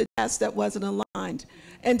with a test that wasn't aligned.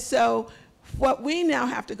 And so what we now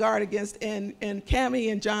have to guard against, and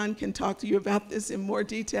Cami and John can talk to you about this in more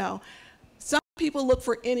detail, some people look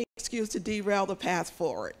for any excuse to derail the path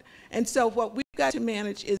forward. And so what we've got to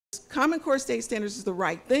manage is Common Core state standards is the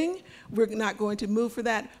right thing. We're not going to move for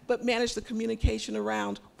that, but manage the communication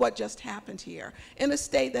around what just happened here in a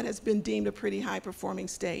state that has been deemed a pretty high performing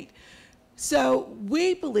state. So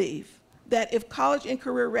we believe that if college and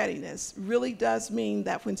career readiness really does mean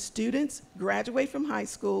that when students graduate from high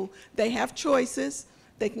school, they have choices,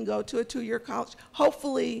 they can go to a 2-year college.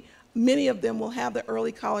 Hopefully, many of them will have the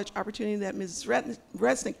early college opportunity that Mrs.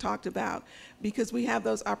 Resnick talked about, because we have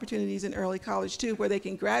those opportunities in early college too, where they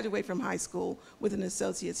can graduate from high school with an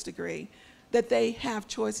associate's degree, that they have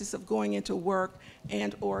choices of going into work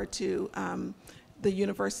and or to the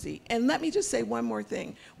university. And let me just say one more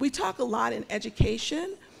thing. We talk a lot in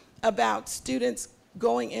education about students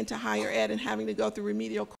going into higher ed and having to go through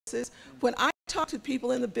remedial courses. When I talk to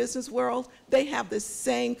people in the business world, they have the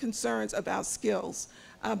same concerns about skills,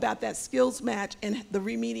 about that skills match and the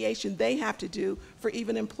remediation they have to do for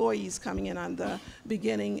even employees coming in on the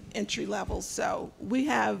beginning entry level. So we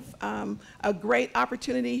have a great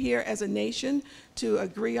opportunity here as a nation to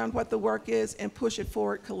agree on what the work is and push it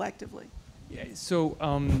forward collectively. Yeah, so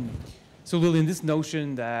Lillian, this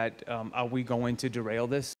notion that are we going to derail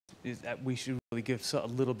this, is that we should really give a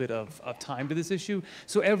little bit of time to this issue.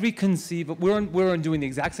 So every conceivable, we're doing the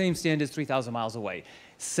exact same standards 3,000 miles away.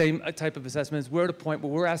 Same type of assessments. We're at a point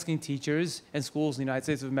where we're asking teachers and schools in the United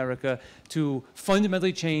States of America to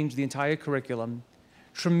fundamentally change the entire curriculum,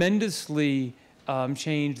 tremendously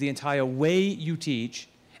change the entire way you teach,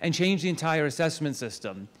 and change the entire assessment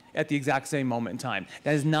system at the exact same moment in time.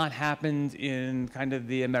 That has not happened in kind of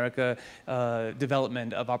the America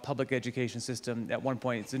development of our public education system at one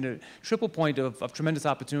point. It's in a triple point of tremendous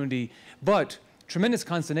opportunity, but tremendous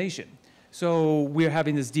consternation. So we're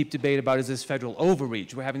having this deep debate about, is this federal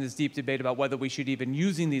overreach? We're having this deep debate about whether we should even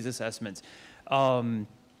using these assessments. And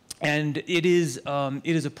it is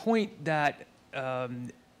a point that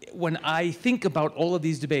when I think about all of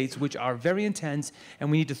these debates, which are very intense, and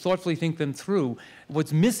we need to thoughtfully think them through,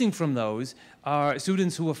 what's missing from those are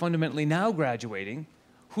students who are fundamentally now graduating,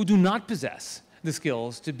 who do not possess the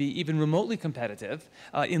skills to be even remotely competitive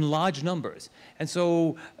in large numbers. And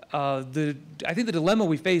so I think the dilemma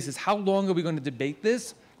we face is, how long are we going to debate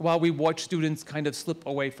this while we watch students kind of slip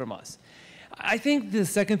away from us? I think the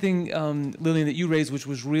second thing, Lillian, that you raised, which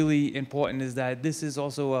was really important, is that this is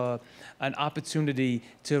also an opportunity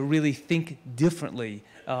to really think differently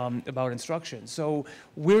about instruction. So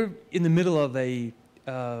we're in the middle of a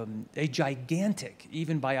gigantic,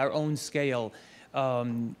 even by our own scale,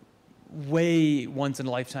 way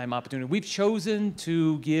once-in-a-lifetime opportunity. We've chosen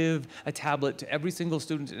to give a tablet to every single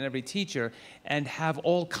student and every teacher and have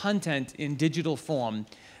all content in digital form,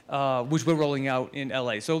 which we're rolling out in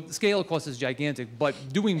LA. So the scale, of course, is gigantic, but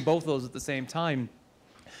doing both of those at the same time,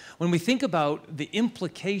 when we think about the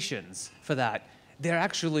implications for that, they're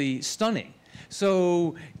actually stunning.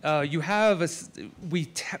 So you have, we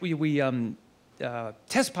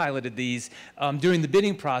test piloted these during the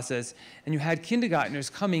bidding process, and you had kindergartners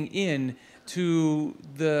coming in to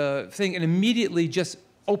the thing and immediately just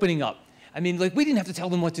opening up. I mean, like, we didn't have to tell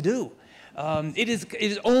them what to do. It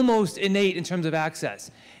is almost innate in terms of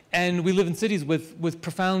access. And we live in cities with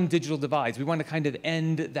profound digital divides. We want to kind of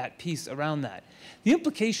end that piece around that. The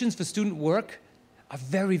implications for student work are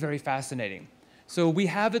very, very fascinating. So we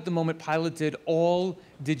have at the moment piloted all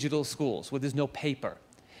digital schools where there's no paper.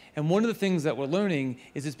 And one of the things that we're learning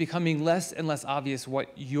is it's becoming less and less obvious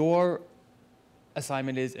what your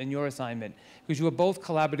assignment is and your assignment, because you are both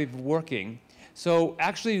collaborative working. So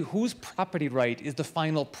actually, whose property right is the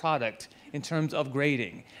final product in terms of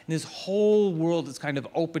grading? And this whole world is kind of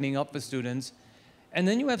opening up for students. And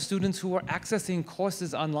then you have students who are accessing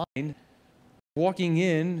courses online, walking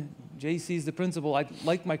in, JC's the principal, I'd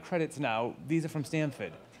like my credits now, these are from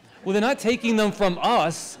Stanford. Well, they're not taking them from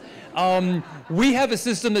us. We have a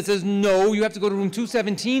system that says, no, you have to go to room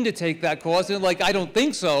 217 to take that course. And like, I don't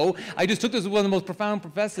think so. I just took this with one of the most profound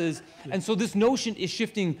professors. And so this notion is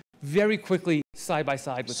shifting very quickly side by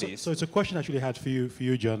side with these. So it's a question I actually had for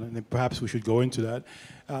you, John, and then perhaps we should go into that.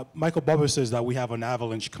 Michael Bubba says that we have an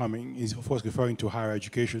avalanche coming. He's of course referring to higher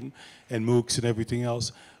education and MOOCs and everything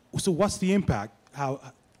else. So what's the impact? How,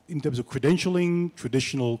 in terms of credentialing,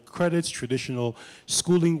 traditional credits, traditional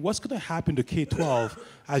schooling, what's going to happen to K-12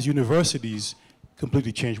 as universities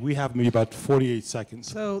completely change? We have maybe about 48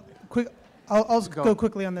 seconds. So quick, I'll go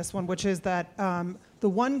quickly on this one, which is that the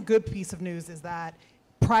one good piece of news is that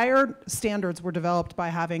prior standards were developed by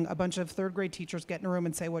having a bunch of third grade teachers get in a room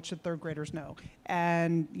and say, what should third graders know?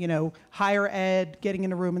 And, you know, higher ed getting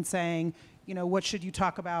in a room and saying, you know, what should you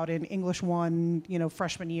talk about in English 1, you know,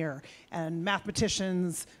 freshman year? And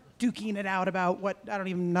mathematicians duking it out about what,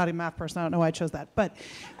 not a math person, I don't know why I chose that. But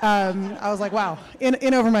I was like, wow,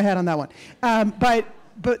 in over my head on that one.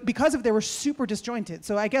 But because of they were super disjointed.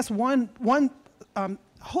 So I guess one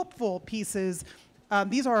hopeful piece is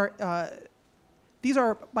these are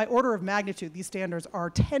by order of magnitude, these standards are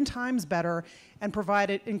 10 times better and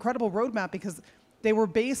provide an incredible roadmap because they were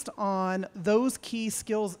based on those key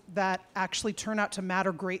skills that actually turn out to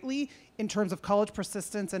matter greatly in terms of college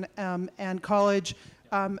persistence and college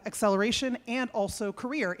acceleration and also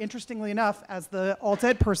career. Interestingly enough, as the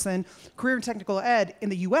alt-ed person, career and technical ed in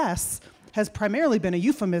the US has primarily been a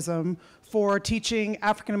euphemism for teaching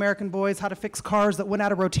African-American boys how to fix cars that went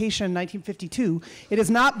out of rotation in 1952. It has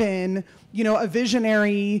not been, you know, a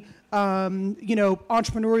visionary, you know,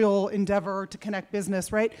 entrepreneurial endeavor to connect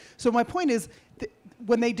business, right? So my point is,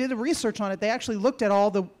 when they did the research on it, they actually looked at all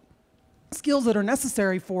the skills that are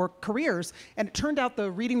necessary for careers, and it turned out the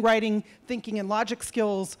reading, writing, thinking, and logic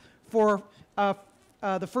skills for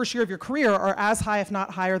the first year of your career are as high, if not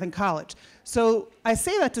higher, than college. So I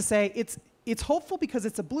say that to say it's hopeful because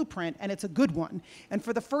it's a blueprint and it's a good one. And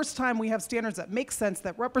for the first time, we have standards that make sense,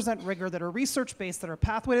 that represent rigor, that are research-based, that are a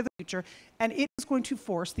pathway to the future, and it is going to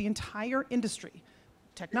force the entire industry,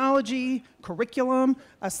 technology, curriculum,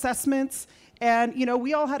 assessments. And you know,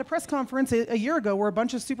 we all had a press conference a year ago where a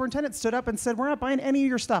bunch of superintendents stood up and said, we're not buying any of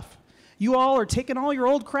your stuff. You all are taking all your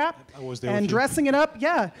old crap and dressing it up,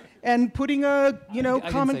 yeah, and putting a, you know,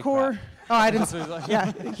 Common Core. Oh, I didn't.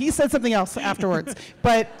 Yeah, he said something else afterwards.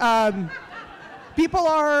 But people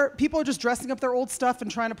are just dressing up their old stuff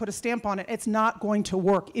and trying to put a stamp on it. It's not going to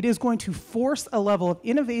work. It is going to force a level of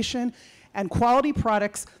innovation and quality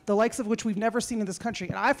products, the likes of which we've never seen in this country.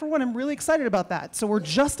 And I, for one, am really excited about that. So we're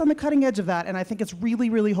just on the cutting edge of that, and I think it's really,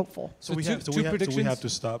 really hopeful. So we have to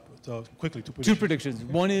stop. Quickly, two predictions.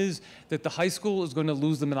 One is that the high school is going to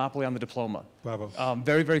lose the monopoly on the diploma. Bravo.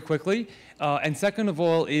 Very, very quickly. And second of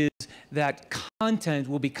all is that content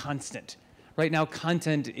will be constant. Right now,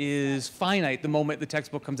 content is finite the moment the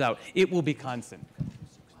textbook comes out. It will be constant.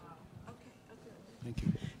 Thank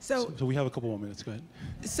you. So we have a couple more minutes. Go ahead.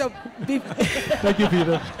 So thank you,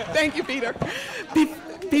 Peter. Thank you, Peter.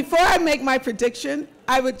 Before I make my prediction,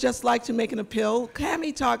 I would just like to make an appeal.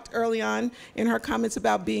 Cami talked early on in her comments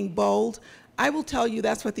about being bold. I will tell you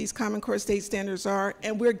that's what these Common Core state standards are,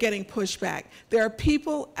 and we're getting pushback. There are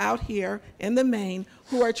people out here in the Maine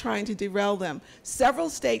who are trying to derail them. Several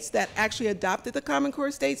states that actually adopted the Common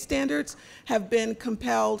Core state standards have been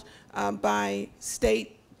compelled by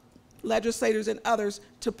state legislators and others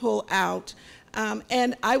to pull out.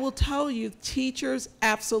 And I will tell you, teachers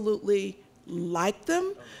absolutely like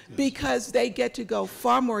them because they get to go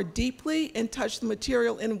far more deeply and touch the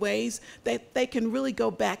material in ways that they can really go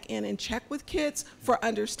back in and check with kids for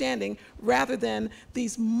understanding, rather than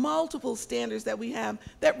these multiple standards that we have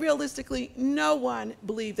that realistically no one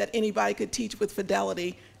believed that anybody could teach with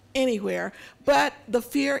fidelity anywhere. But the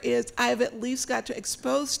fear is I've at least got to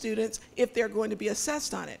expose students if they're going to be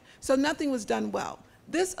assessed on it. So nothing was done well.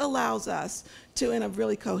 This allows us to, in a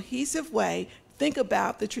really cohesive way, think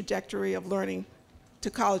about the trajectory of learning to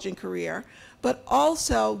college and career, but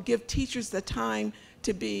also give teachers the time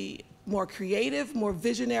to be more creative, more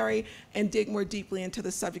visionary, and dig more deeply into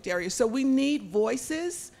the subject area. So we need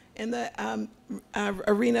voices in the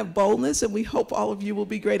arena of boldness, and we hope all of you will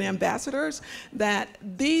be great ambassadors, that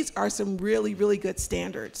these are some really, really good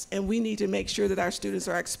standards, and we need to make sure that our students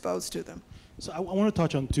are exposed to them. So I want to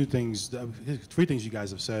touch on three things you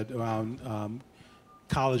guys have said around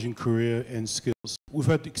college and career and skills. We've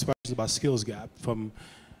heard expressions about skills gap from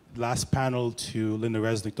last panel to Lynda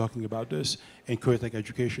Resnick talking about this, and career tech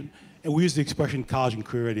education. And we use the expression college and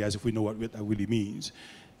career ready as if we know what that really means.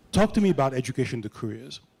 Talk to me about education to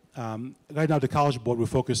careers. Right now, the College Board, we're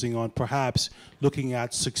focusing on perhaps looking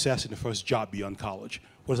at success in the first job beyond college.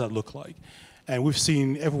 What does that look like? And we've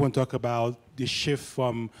seen everyone talk about the shift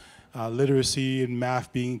from literacy and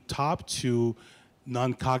math being top to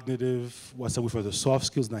non-cognitive, what's that we refer to, soft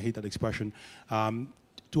skills, and I hate that expression.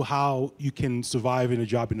 to how you can survive in a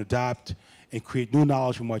job and adapt and create new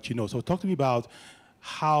knowledge from what you know. So talk to me about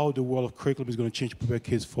how the world of curriculum is going to change to prepare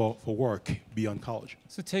kids for work beyond college.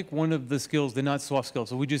 So take one of the skills, they're not soft skills,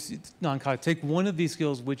 so we just, it's non-college. Take one of these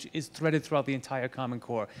skills which is threaded throughout the entire Common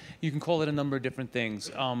Core. You can call it a number of different things.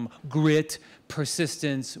 Grit,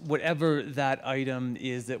 persistence, whatever that item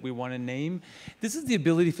is that we want to name. This is the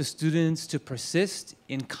ability for students to persist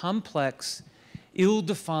in complex,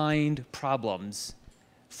 ill-defined problems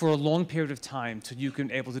for a long period of time till you can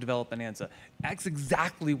able to develop an answer. That's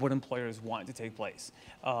exactly what employers want to take place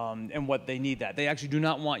and what they need that. They actually do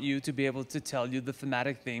not want you to be able to tell you the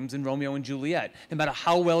thematic themes in Romeo and Juliet. No matter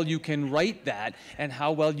how well you can write that and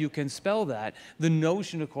how well you can spell that, the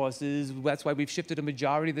notion, of course, is that's why we've shifted a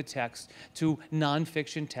majority of the text to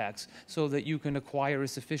nonfiction text so that you can acquire a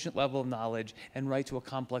sufficient level of knowledge and write to a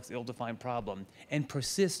complex, ill-defined problem and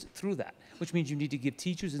persist through that, which means you need to give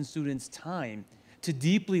teachers and students time to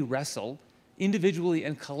deeply wrestle individually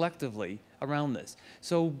and collectively around this.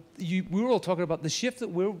 So we were all talking about the shift that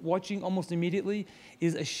we're watching almost immediately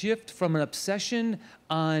is a shift from an obsession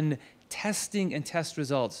on testing and test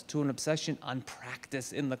results to an obsession on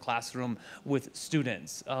practice in the classroom with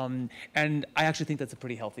students. And I actually think that's a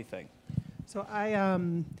pretty healthy thing. So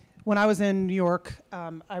when I was in New York,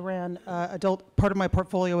 I ran part of my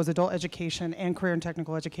portfolio was adult education and career and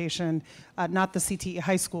technical education, not the CTE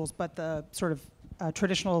high schools, but the sort of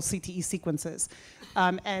traditional CTE sequences.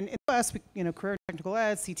 And in the US, career and technical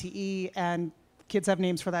ed, CTE, and kids have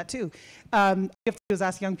names for that too. All you have to do is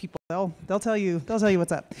ask young people, they'll tell you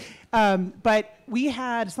what's up. But we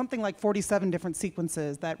had something like 47 different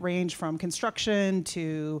sequences that range from construction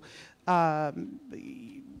to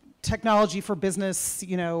technology for business,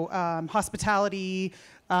 hospitality,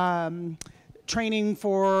 training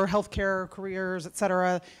for healthcare careers, et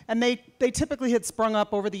cetera. And they typically had sprung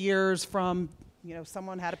up over the years from,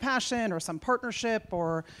 someone had a passion or some partnership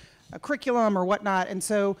or a curriculum or whatnot. And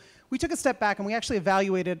so we took a step back and we actually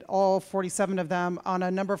evaluated all 47 of them on a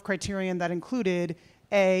number of criterion that included,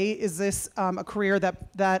 A, is this a career that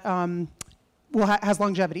has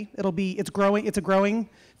longevity? It's a growing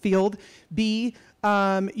field. B,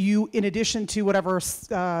 you, in addition to whatever,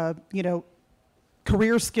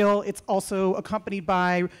 career skill, it's also accompanied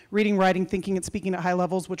by reading, writing, thinking, and speaking at high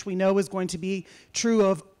levels, which we know is going to be true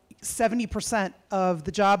of 70% of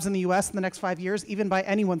the jobs in the US in the next 5 years, even by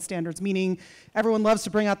anyone's standards, meaning everyone loves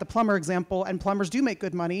to bring out the plumber example, and plumbers do make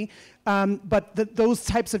good money, but those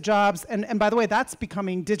types of jobs, and by the way, that's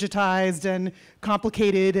becoming digitized and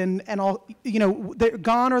complicated and all,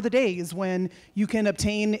 gone are the days when you can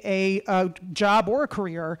obtain a job or a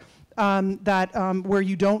career where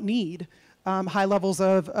you don't need high levels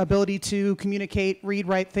of ability to communicate, read,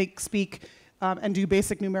 write, think, speak, and do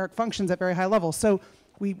basic numeric functions at very high levels. So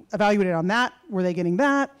we evaluated on that. Were they getting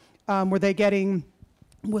that? Was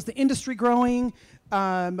the industry growing?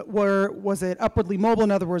 Was it upwardly mobile?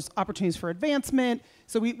 In other words, opportunities for advancement.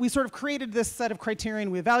 So we sort of created this set of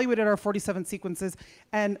criterion. We evaluated our 47 sequences,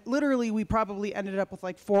 and literally we probably ended up with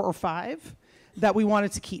like 4 or 5 that we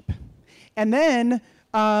wanted to keep. And then,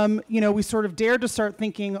 we sort of dared to start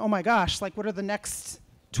thinking, oh my gosh, like what are the next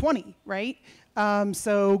 20, right?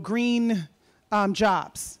 So green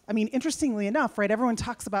jobs. I mean, interestingly enough, right, everyone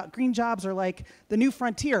talks about green jobs are like the new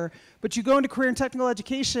frontier, but you go into career and technical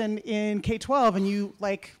education in K-12 and you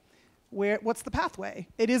like, what's the pathway?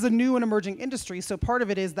 It is a new and emerging industry, so part of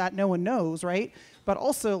it is that no one knows, right? But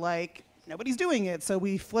also like, nobody's doing it, so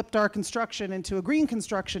we flipped our construction into a green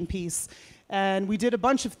construction piece, and we did a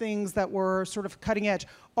bunch of things that were sort of cutting edge.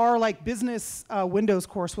 Our like business Windows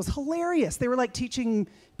course was hilarious. They were like teaching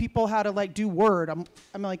people how to like do Word.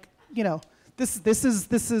 I'm like, this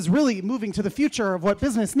is really moving to the future of what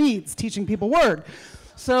business needs, teaching people Word.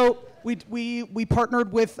 So we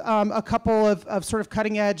partnered with a couple of sort of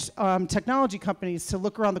cutting edge technology companies to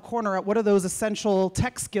look around the corner at what are those essential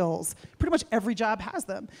tech skills. Pretty much every job has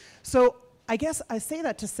them. So I guess I say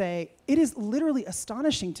that to say it is literally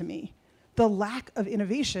astonishing to me the lack of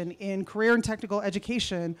innovation in career and technical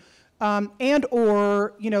education and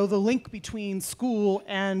or the link between school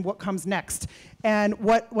and what comes next. And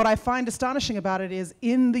what I find astonishing about it is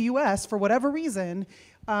in the US, for whatever reason,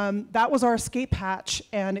 that was our escape hatch,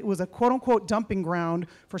 and it was a quote-unquote dumping ground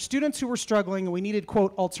for students who were struggling, and we needed,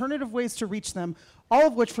 quote, alternative ways to reach them, all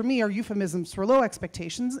of which for me are euphemisms for low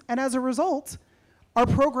expectations. And as a result, our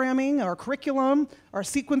programming, our curriculum, our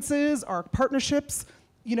sequences, our partnerships,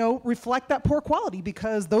 reflect that poor quality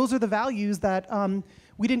because those are the values that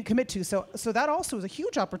we didn't commit to. So that also is a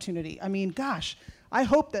huge opportunity. I mean, gosh, I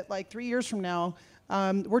hope that like 3 years from now,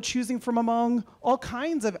 we're choosing from among all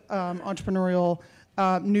kinds of entrepreneurial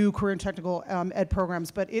new career and technical ed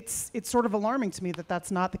programs, but it's sort of alarming to me that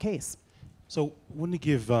that's not the case. So, want to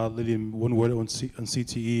give Lillian one word on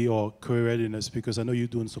CTE or career readiness, because I know you're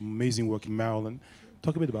doing some amazing work in Maryland.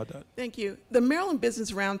 Talk a bit about that. Thank you. The Maryland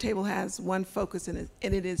Business Roundtable has one focus in it,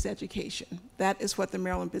 and it is education. That is what the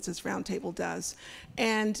Maryland Business Roundtable does.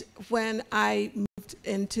 And when I moved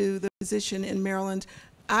into the position in Maryland,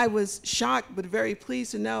 I was shocked but very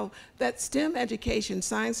pleased to know that STEM education,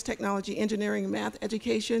 science, technology, engineering, and math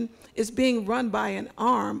education, is being run by an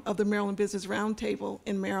arm of the Maryland Business Roundtable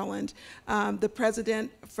in Maryland. The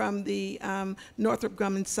president from the Northrop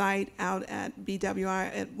Grumman site out at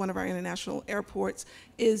BWI at one of our international airports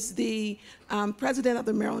is the president of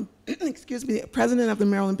the Maryland, excuse me, president of the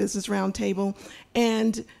Maryland Business Roundtable,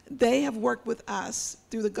 and they have worked with us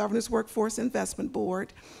through the Governor's Workforce Investment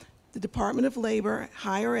Board, the Department of Labor,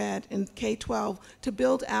 Higher Ed, and K-12 to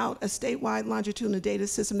build out a statewide longitudinal data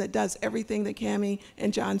system that does everything that Cami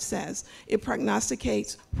and John says. It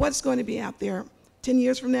prognosticates what's going to be out there 10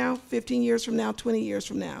 years from now, 15 years from now, 20 years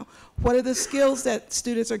from now. What are the skills that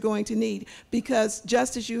students are going to need? Because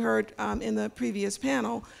just as you heard in the previous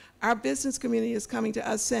panel, our business community is coming to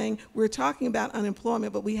us saying, we're talking about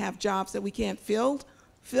unemployment, but we have jobs that we can't fill,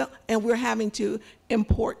 and we're having to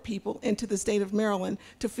import people into the state of Maryland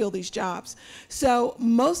to fill these jobs. So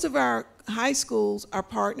most of our high schools are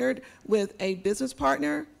partnered with a business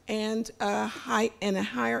partner and a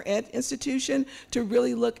higher ed institution to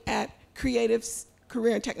really look at creative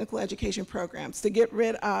career and technical education programs to get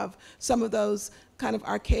rid of some of those kind of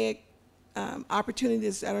archaic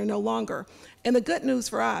opportunities that are no longer. And the good news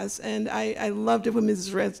for us, and I loved it when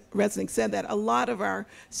Mrs. Resnick said that, a lot of our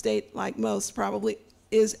state, like most, probably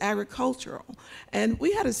is agricultural. And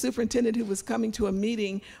we had a superintendent who was coming to a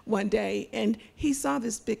meeting one day, and he saw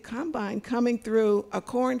this big combine coming through a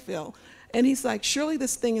cornfield. And he's like, surely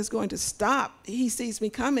this thing is going to stop. He sees me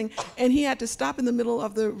coming, and he had to stop in the middle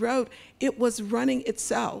of the road. It was running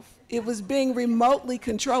itself. It was being remotely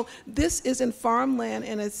controlled. This isn't farmland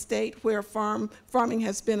in a state where farming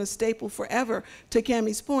has been a staple forever, to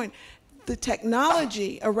Cami's point. The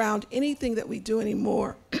technology around anything that we do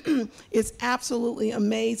anymore is absolutely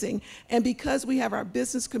amazing. And because we have our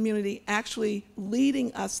business community actually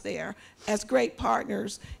leading us there as great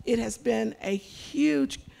partners, it has been a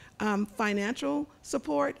huge financial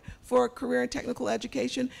support for career and technical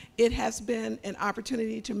education. It has been an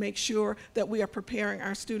opportunity to make sure that we are preparing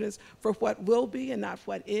our students for what will be and not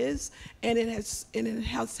what is. And it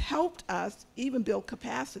has helped us even build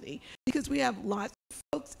capacity, because we have lots of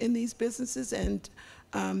folks in these businesses, and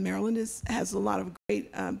Maryland has a lot of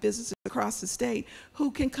great businesses across the state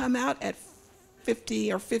who can come out at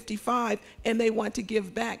 50 or 55 and they want to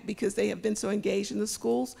give back because they have been so engaged in the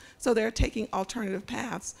schools, so they're taking alternative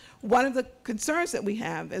paths. One of the concerns that we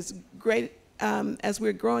have as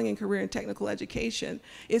we're growing in career and technical education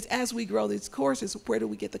is, as we grow these courses, where do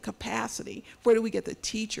we get the capacity? Where do we get the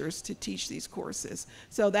teachers to teach these courses?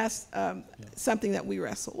 So that's something that we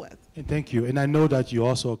wrestle with. And thank you. And I know that you're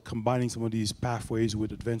also combining some of these pathways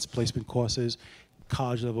with advanced placement courses,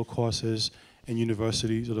 college level courses, and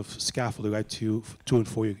university sort of scaffolding, right, to 2 and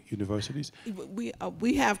 4 year universities?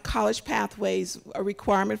 We have college pathways, a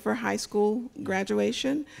requirement for high school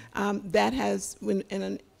graduation. That has been in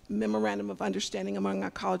a memorandum of understanding among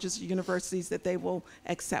our colleges and universities that they will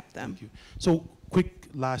accept them. Thank you. So, quick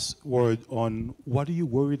last word on what are you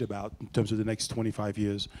worried about in terms of the next 25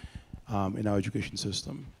 years in our education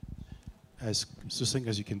system? As succinct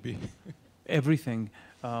as you can be. Everything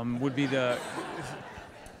would be the...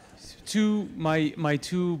 My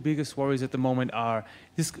two biggest worries at the moment are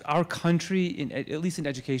our country, at least in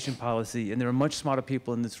education policy, and there are much smarter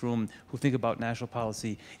people in this room who think about national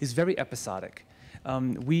policy, is very episodic.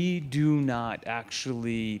 We do not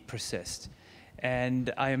actually persist.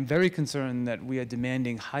 And I am very concerned that we are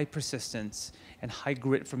demanding high persistence and high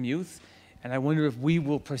grit from youth, and I wonder if we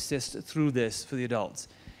will persist through this for the adults.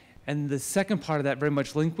 And the second part of that, very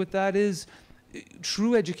much linked with that, is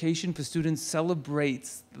true education for students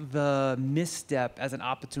celebrates the misstep as an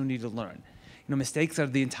opportunity to learn. You know, mistakes are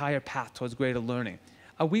the entire path towards greater learning.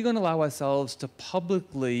 Are we going to allow ourselves to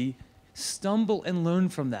publicly stumble and learn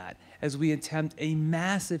from that as we attempt a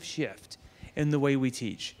massive shift in the way we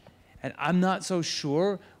teach? And I'm not so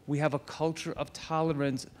sure we have a culture of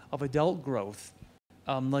tolerance of adult growth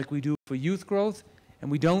like we do for youth growth, and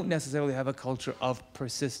we don't necessarily have a culture of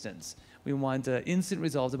persistence. We want instant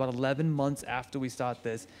results about 11 months after we start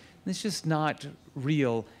this. And it's just not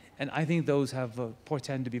real, and I think those have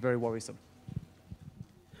portend to be very worrisome.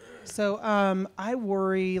 So I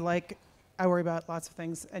worry, like I worry about lots of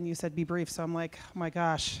things, and you said be brief, so I'm like, oh my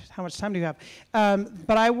gosh, how much time do you have?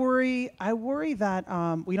 But I worry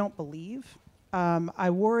that we don't believe. I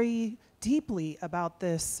worry deeply about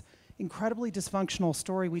this incredibly dysfunctional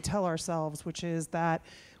story we tell ourselves, which is that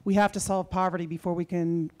we have to solve poverty before we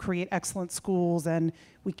can create excellent schools, and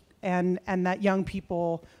that young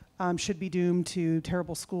people should be doomed to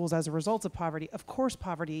terrible schools as a result of poverty. Of course,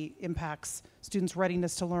 poverty impacts students'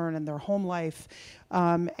 readiness to learn and their home life,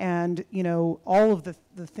 and all of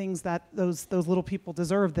the things that those little people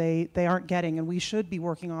deserve, they aren't getting, and we should be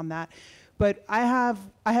working on that. But I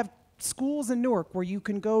have schools in Newark where you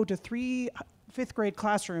can go to 3 fifth grade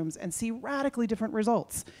classrooms and see radically different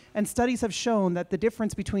results. And studies have shown that the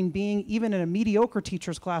difference between being even in a mediocre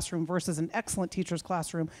teacher's classroom versus an excellent teacher's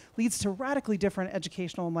classroom leads to radically different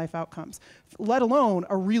educational and life outcomes, let alone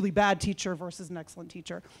a really bad teacher versus an excellent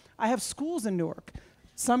teacher. I have schools in Newark,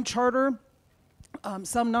 some charter,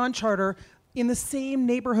 some non-charter, in the same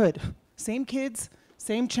neighborhood, same kids,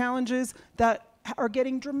 same challenges, that are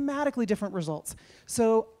getting dramatically different results.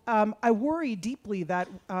 So I worry deeply that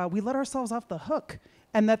we let ourselves off the hook,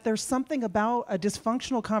 and that there's something about a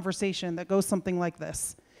dysfunctional conversation that goes something like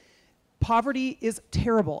this. Poverty is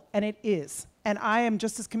terrible, and it is. And I am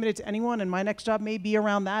just as committed to anyone, and my next job may be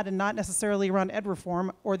around that and not necessarily around ed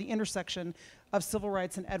reform or the intersection of civil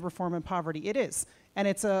rights and ed reform and poverty. It is. And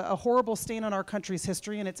it's a horrible stain on our country's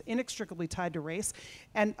history, and it's inextricably tied to race.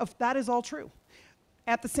 And that is all true.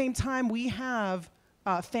 At the same time, we have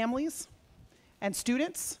families and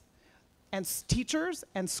students and teachers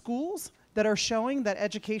and schools that are showing that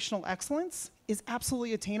educational excellence is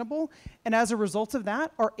absolutely attainable, and as a result of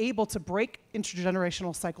that, are able to break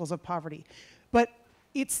intergenerational cycles of poverty. But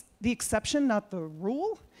it's the exception, not the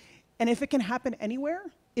rule, and if it can happen anywhere,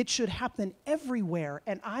 it should happen everywhere,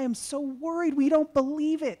 and I am so worried we don't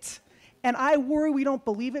believe it. And I worry we don't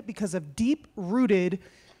believe it because of deep-rooted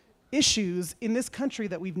issues in this country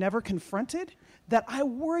that we've never confronted, that I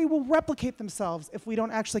worry will replicate themselves if we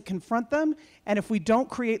don't actually confront them and if we don't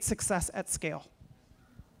create success at scale.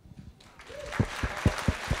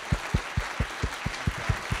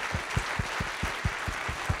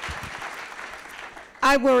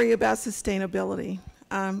 I worry about sustainability.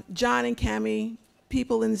 John and Cami,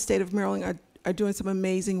 people in the state of Maryland are doing some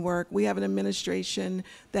amazing work. We have an administration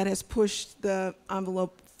that has pushed the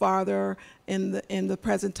envelope farther in the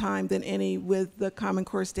present time than any, with the Common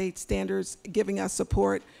Core state standards giving us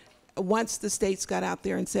support. Once the states got out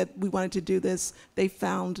there and said we wanted to do this, they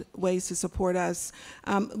found ways to support us.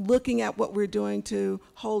 Looking at what we're doing to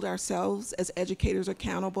hold ourselves as educators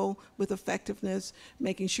accountable with effectiveness,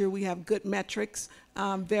 making sure we have good metrics,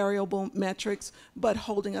 variable metrics, but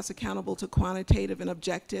holding us accountable to quantitative and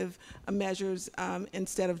objective measures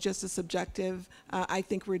instead of just a subjective. I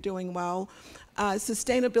think we're doing well.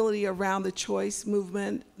 Sustainability around the choice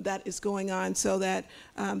movement that is going on, so that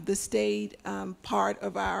the state part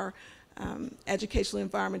of our educational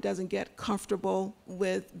environment doesn't get comfortable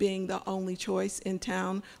with being the only choice in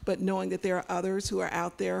town, but knowing that there are others who are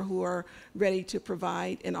out there who are ready to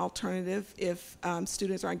provide an alternative if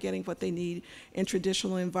students aren't getting what they need in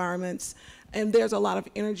traditional environments. And there's a lot of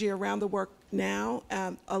energy around the work now,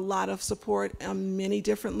 a lot of support on many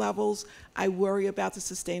different levels. I worry about the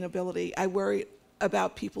sustainability. I worry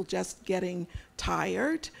about people just getting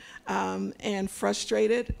tired and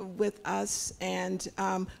frustrated with us and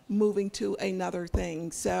moving to another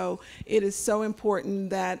thing. So it is so important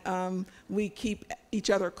that we keep each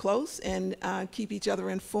other close and keep each other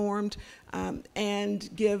informed and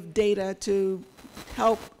give data to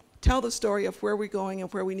help tell the story of where we're going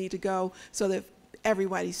and where we need to go, so that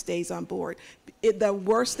everybody stays on board. The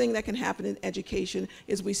worst thing that can happen in education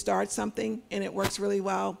is we start something and it works really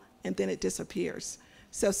well and then it disappears.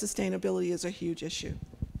 So sustainability is a huge issue.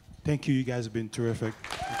 Thank you. You guys have been terrific.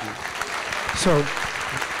 Thank you. So,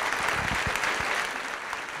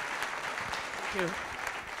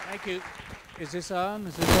 thank you. Is this on?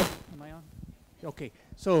 Is this up? Am I on? Okay.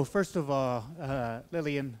 So first of all,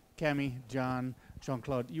 Lillian, Cami, John,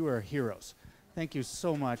 Jean-Claude, you are heroes. Thank you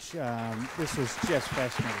so much. This was just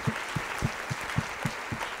fascinating.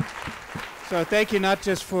 So thank you not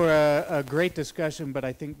just for a great discussion, but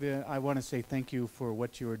I think I want to say thank you for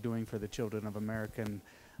what you are doing for the children of America. And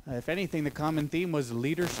if anything, the common theme was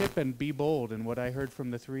leadership and be bold. And what I heard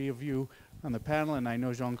from the three of you on the panel, and I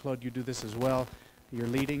know Jean-Claude, you do this as well, you're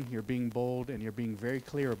leading, you're being bold, and you're being very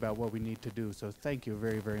clear about what we need to do. So thank you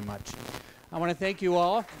very, very much. I want to thank you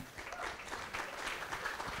all.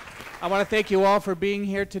 I want to thank you all for being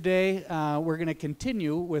here today. We're going to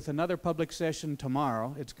continue with another public session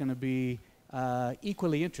tomorrow. It's going to be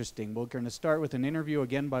equally interesting. We're going to start with an interview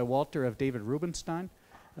again by Walter of David Rubenstein.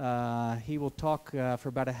 He will talk for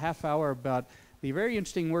about a half hour about the very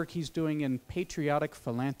interesting work he's doing in patriotic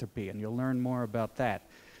philanthropy, and you'll learn more about that.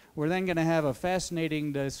 We're then going to have a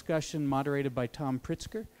fascinating discussion moderated by Tom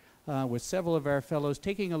Pritzker with several of our fellows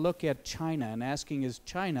taking a look at China and asking, is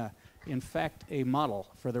China in fact a model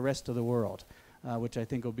for the rest of the world? Which I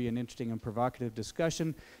think will be an interesting and provocative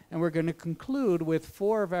discussion. And we're going to conclude with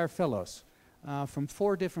 4 of our fellows from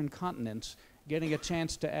 4 different continents getting a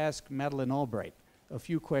chance to ask Madeleine Albright a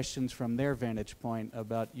few questions from their vantage point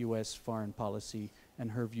about U.S. foreign policy and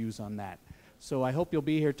her views on that. So I hope you'll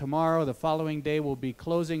be here tomorrow. The following day we'll be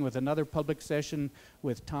closing with another public session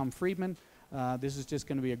with Tom Friedman. This is just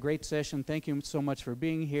going to be a great session. Thank you so much for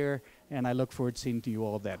being here, and I look forward to seeing you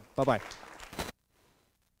all then. Bye-bye.